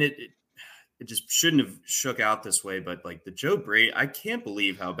it just shouldn't have shook out this way, but the Joe Brady, I can't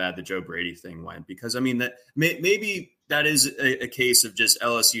believe how bad the Joe Brady thing went, because that maybe that is a case of just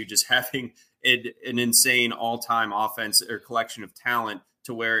LSU just having an insane all-time offense or collection of talent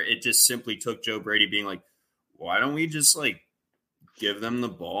to where it just simply took Joe Brady being why don't we just give them the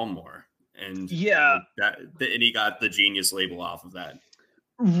ball more? And and he got the genius label off of that.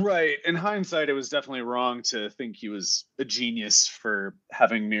 Right. In hindsight, it was definitely wrong to think he was a genius for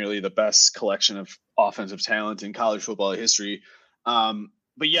having nearly the best collection of offensive talent in college football history.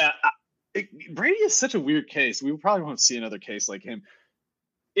 But Brady is such a weird case. We probably won't see another case like him.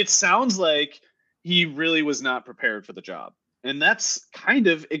 It sounds like he really was not prepared for the job. And that's kind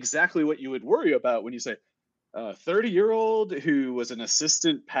of exactly what you would worry about when you say a 30-year-old who was an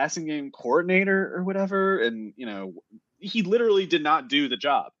assistant passing game coordinator or whatever. And, he literally did not do the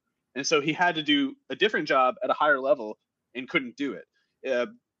job. And so he had to do a different job at a higher level and couldn't do it.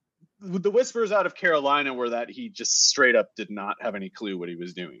 The whispers out of Carolina were that he just straight up did not have any clue what he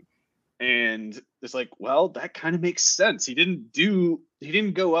was doing. And it's that kind of makes sense. He didn't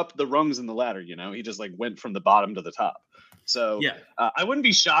go up the rungs in the ladder, he just went from the bottom to the top. So I wouldn't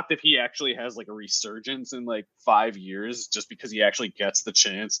be shocked if he actually has a resurgence in 5 years, just because he actually gets the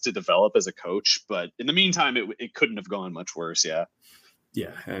chance to develop as a coach. But in the meantime, it couldn't have gone much worse. Yeah.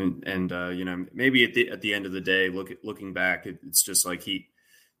 Yeah. And maybe at the end of the day, looking back, it's just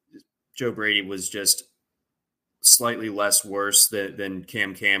Joe Brady was just slightly less worse than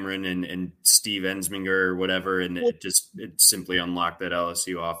Cam Cameron and Steve Ensminger or whatever. And it simply unlocked that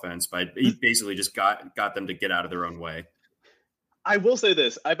LSU offense he basically just got them to get out of their own way. I will say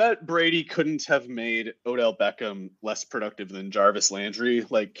this. I bet Brady couldn't have made Odell Beckham less productive than Jarvis Landry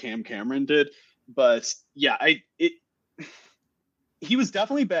like Cam Cameron did. But he was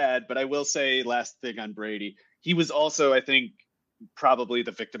definitely bad, but I will say, last thing on Brady, he was also, I think, probably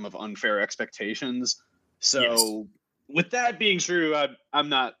the victim of unfair expectations. So with that being true, I'm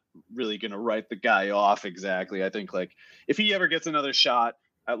not really going to write the guy off exactly. I think if he ever gets another shot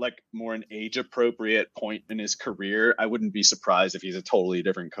at more an age appropriate point in his career, I wouldn't be surprised if he's a totally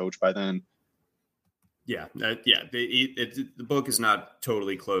different coach by then. Yeah. The book is not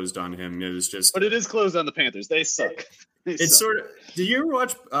totally closed on him. It was just, but it is closed on the Panthers. They suck. It's sort of, did you ever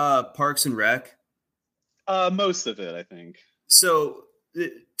watch Parks and Rec? Most of it, I think. So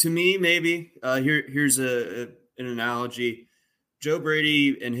to me, maybe here's an analogy. Joe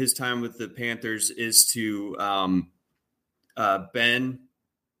Brady and his time with the Panthers is to Ben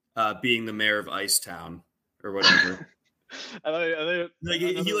being the mayor of Icetown or whatever.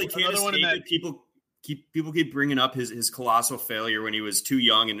 He can't escape it. people keep bringing up his colossal failure when he was too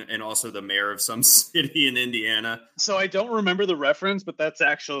young and also the mayor of some city in Indiana. So I don't remember the reference, but that's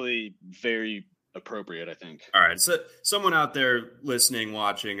actually very appropriate, I think. All right. So someone out there listening,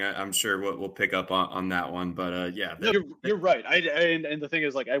 watching, I'm sure we'll pick up on that one. But yeah. No, you're right. And the thing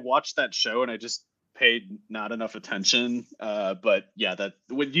is, like, I watched that show and I just paid not enough attention. But yeah, that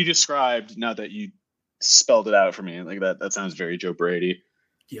what you described, now that you spelled it out for me, like that sounds very Joe Brady.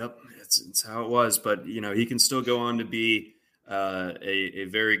 Yep, it's how it was. But, he can still go on to be a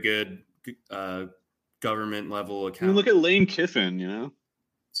very good government level accountant. I mean, look at Lane Kiffin,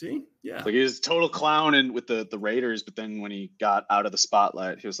 See? Yeah. Like, he was a total clown and with the Raiders, but then when he got out of the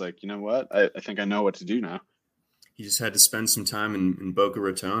spotlight, he was like, you know what? I think I know what to do now. He just had to spend some time in Boca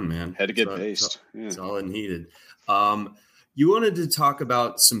Raton, man. Had to get based. That's all it needed. You wanted to talk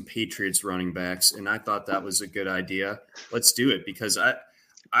about some Patriots running backs, and I thought that was a good idea. Let's do it, because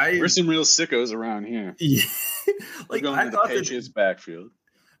we're some real sickos around here. Yeah. Like, I thought the Patriots backfield.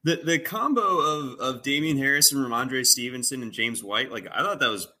 The combo of Damian Harris and Ramondre Stevenson and James White, like, I thought that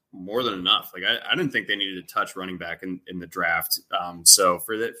was more than enough. Like, I didn't think they needed to touch running back in the draft. So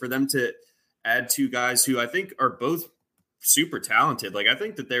for them to add two guys who I think are both super talented, like, I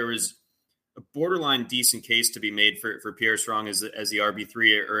think that there was a borderline decent case to be made for Pierre Strong as the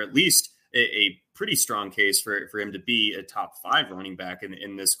RB3, or at least a pretty strong case for him to be a top 5 running back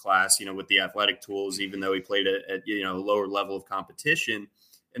in this class, with the athletic tools, even though he played at a lower level of competition.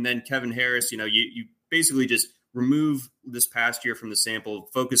 And then Kevin Harris, you basically just remove this past year from the sample,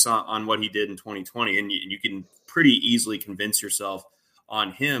 focus on what he did in 2020, and you can pretty easily convince yourself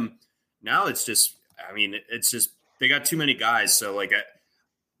on him. Now it's just they got too many guys. So, like,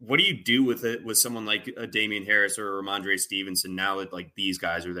 what do you do with it with someone like a Damian Harris or Ramondre Stevenson now that, like, these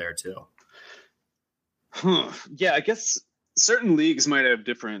guys are there too? Yeah, I guess certain leagues might have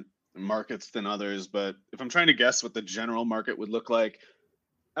different markets than others, but if I'm trying to guess what the general market would look like,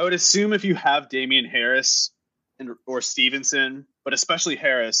 I would assume if you have Damian Harris or Stevenson, but especially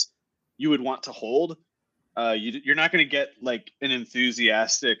Harris, you would want to hold. You're not going to get, like, an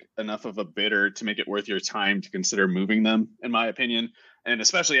enthusiastic enough of a bidder to make it worth your time to consider moving them, in my opinion. And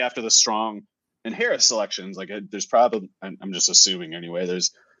especially after the Strong and Harris selections, like, there's probably, I'm just assuming anyway,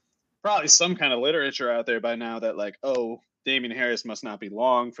 there's probably some kind of literature out there by now that, like, oh, Damian Harris must not be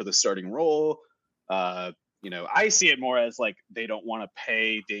long for the starting role. I see it more as, like, they don't want to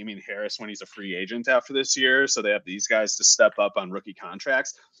pay Damian Harris when he's a free agent after this year, so they have these guys to step up on rookie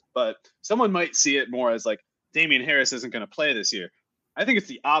contracts. But someone might see it more as, like, Damian Harris isn't going to play this year. I think it's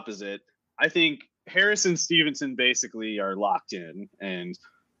the opposite. I think Harris and Stevenson basically are locked in, and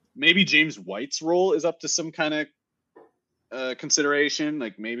maybe James White's role is up to some kind of consideration.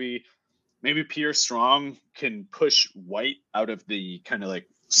 Like, maybe Pierre Strong can push White out of the kind of, like,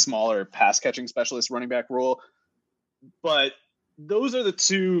 smaller pass catching specialist running back role. But those are the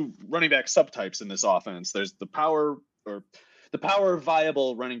two running back subtypes in this offense. There's the power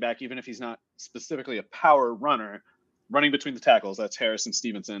viable running back, even if he's not specifically a power runner, running between the tackles. That's Harris and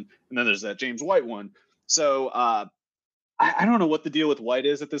Stevenson. And then there's that James White one. So I don't know what the deal with White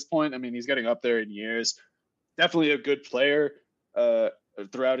is at this point. I mean, he's getting up there in years. Definitely a good player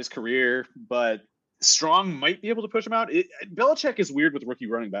throughout his career, but Strong might be able to push him out. Belichick is weird with rookie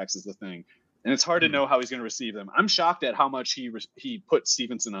running backs is the thing. And it's hard to know how he's going to receive them. I'm shocked at how much he put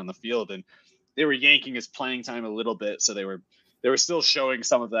Stevenson on the field, and they were yanking his playing time a little bit. So they were still showing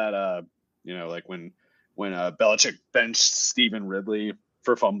some of that, like when Belichick benched Stephen Ridley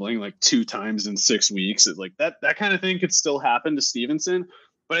for fumbling like 2 times in 6 weeks. Like that kind of thing could still happen to Stevenson,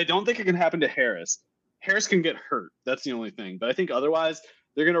 but I don't think it can happen to Harris. Harris can get hurt. That's the only thing. But I think otherwise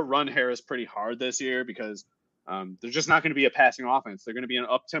they're going to run Harris pretty hard this year because they're just not going to be a passing offense. They're going to be an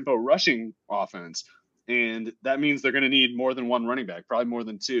up-tempo rushing offense. And that means they're going to need more than one running back, probably more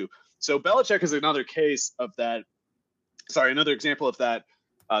than 2. So Belichick is another case of that. Sorry, another example of that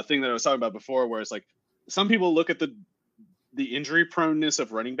thing that I was talking about before, where it's like some people look at the injury proneness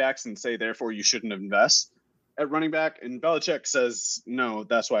of running backs and say, therefore, you shouldn't invest at running back. And Belichick says, no,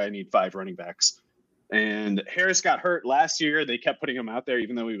 that's why I need 5 running backs. And Harris got hurt last year. They kept putting him out there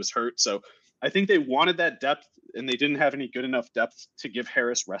even though he was hurt. So I think they wanted that depth, and they didn't have any good enough depth to give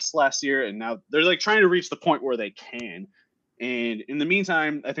Harris rest last year. And now they're, like, trying to reach the point where they can. And in the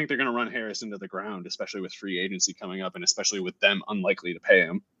meantime, I think they're going to run Harris into the ground, especially with free agency coming up and especially with them unlikely to pay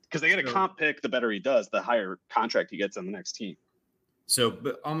him. Because they get a comp pick, the better he does, the higher contract he gets on the next team. So,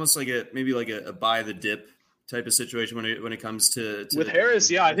 but almost like a buy the dip type of situation when it comes to with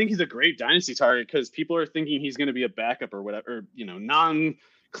Harris. Yeah, I think he's a great dynasty target because people are thinking he's going to be a backup or whatever,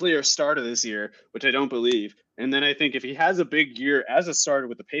 clear starter this year, which I don't believe. And then I think if he has a big year as a starter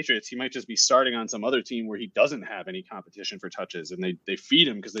with the Patriots, he might just be starting on some other team where he doesn't have any competition for touches, and they feed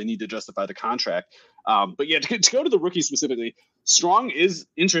him because they need to justify the contract. But yeah, to go to the rookie specifically, Strong is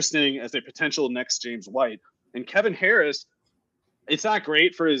interesting as a potential next James White. And Kevin Harris, it's not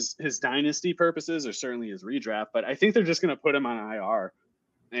great for his dynasty purposes or certainly his redraft, but I think they're just going to put him on IR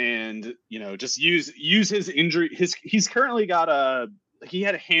and, just use his injury. He's currently got he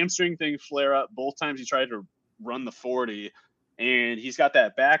had a hamstring thing flare up both times he tried to run the 40, and he's got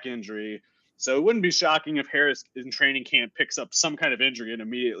that back injury. So it wouldn't be shocking if Harris in training camp picks up some kind of injury and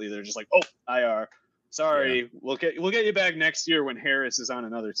immediately they're just like, oh, IR. Sorry, we'll get you back next year when Harris is on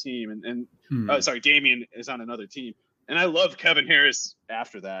another team, and Damian is on another team. And I love Kevin Harris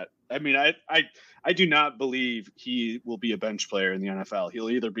after that. I mean, I do not believe he will be a bench player in the NFL. He'll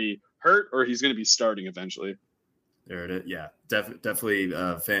either be hurt or he's going to be starting eventually. There it is. Yeah, definitely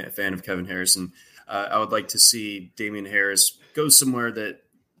a fan of Kevin Harris. And I would like to see Damian Harris go somewhere that,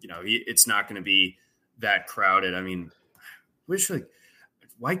 it's not going to be that crowded. I mean,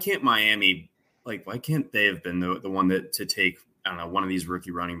 why can't Miami, why can't they have been the one to take, I don't know, one of these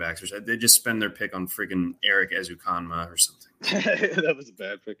rookie running backs, or they just spend their pick on freaking Eric Ezukanma or something. That was a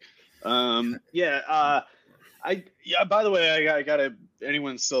bad pick. By the way, I gotta,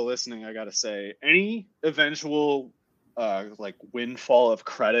 anyone still listening, I gotta say, any eventual windfall of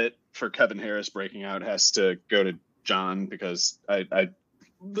credit for Kevin Harris breaking out has to go to John, because I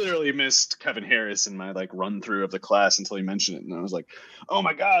literally missed Kevin Harris in my run through of the class until he mentioned it, and I was like, oh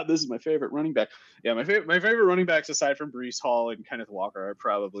my god, this is my favorite running back. Yeah, my favorite running backs aside from Breece Hall and Kenneth Walker are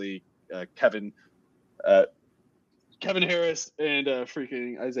probably Kevin Harris and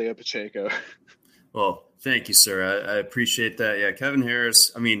freaking Isaiah Pacheco. Well, thank you, sir. I appreciate that. Yeah, Kevin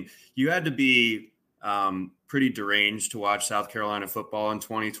Harris. I mean, you had to be pretty deranged to watch South Carolina football in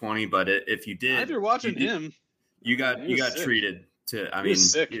 2020, but if you did, after watching him, you got sick. Treated.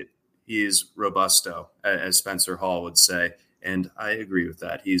 He is robusto, as Spencer Hall would say, and I agree with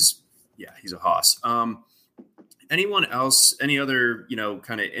that. He's a hoss. Anyone else? Any other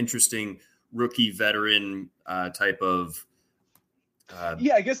kind of interesting rookie veteran type of?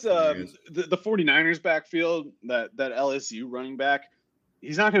 I guess the 49ers backfield, that LSU running back,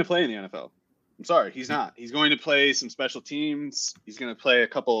 he's not going to play in the NFL. I'm sorry, he's not. He's going to play some special teams. He's going to play a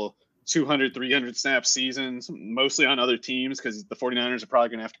couple 200, 300 snap seasons, mostly on other teams, because the 49ers are probably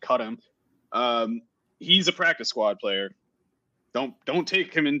going to have to cut him. He's a practice squad player. Don't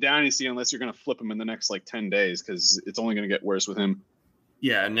take him in Dynasty unless you're going to flip him in the next 10 days, because it's only going to get worse with him.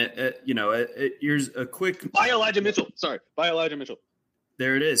 Yeah, and here's a quick... Buy Elijah Mitchell.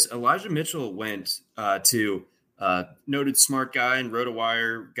 There it is. Elijah Mitchell went to noted smart guy and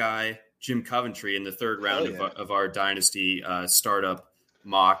RotoWire guy Jim Coventry in the third round of our Dynasty startup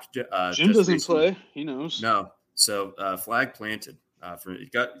mock. Jim doesn't play. He knows. No. So flag planted.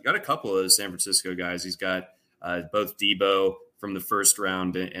 Got a couple of San Francisco guys. He's got both Debo from the first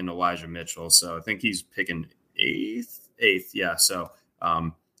round and Elijah Mitchell. So I think he's picking eighth. Yeah. So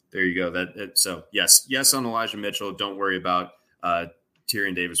there you go. So yes on Elijah Mitchell. Don't worry about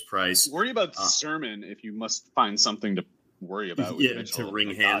Tyrion Davis-Price. Worry about Sermon if you must find something to worry about. To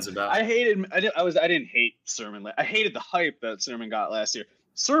wring hands about. I didn't hate Sermon. I hated the hype that Sermon got last year.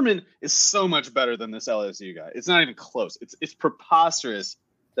 Sermon is so much better than this LSU guy. It's not even close. It's preposterous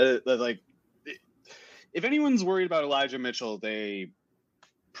that if anyone's worried about Elijah Mitchell, they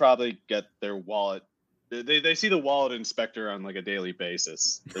probably get their wallet. They see the wallet inspector on a daily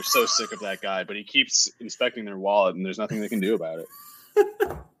basis. They're so sick of that guy, but he keeps inspecting their wallet, and there's nothing they can do about it.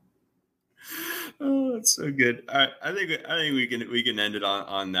 Oh, that's so good. All right, I think we can end it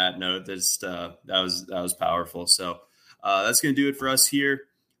on that note. That was powerful. So that's going to do it for us here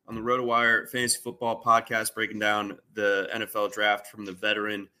on the RotoWire Fantasy Football Podcast, breaking down the NFL draft from the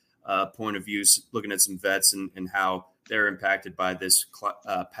veteran point of view, looking at some vets and how they're impacted by this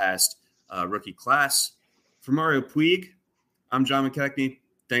past rookie class. For Mario Puig, I'm John McKechnie.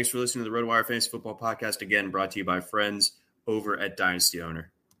 Thanks for listening to the RotoWire Fantasy Football Podcast, again brought to you by friends over at Dynasty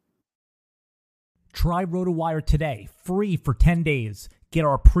Owner. Try RotoWire today, free for 10 days. Get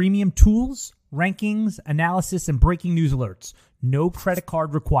our premium tools, rankings, analysis, and breaking news alerts. No credit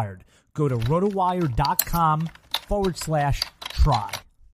card required. Go to rotowire.com/try.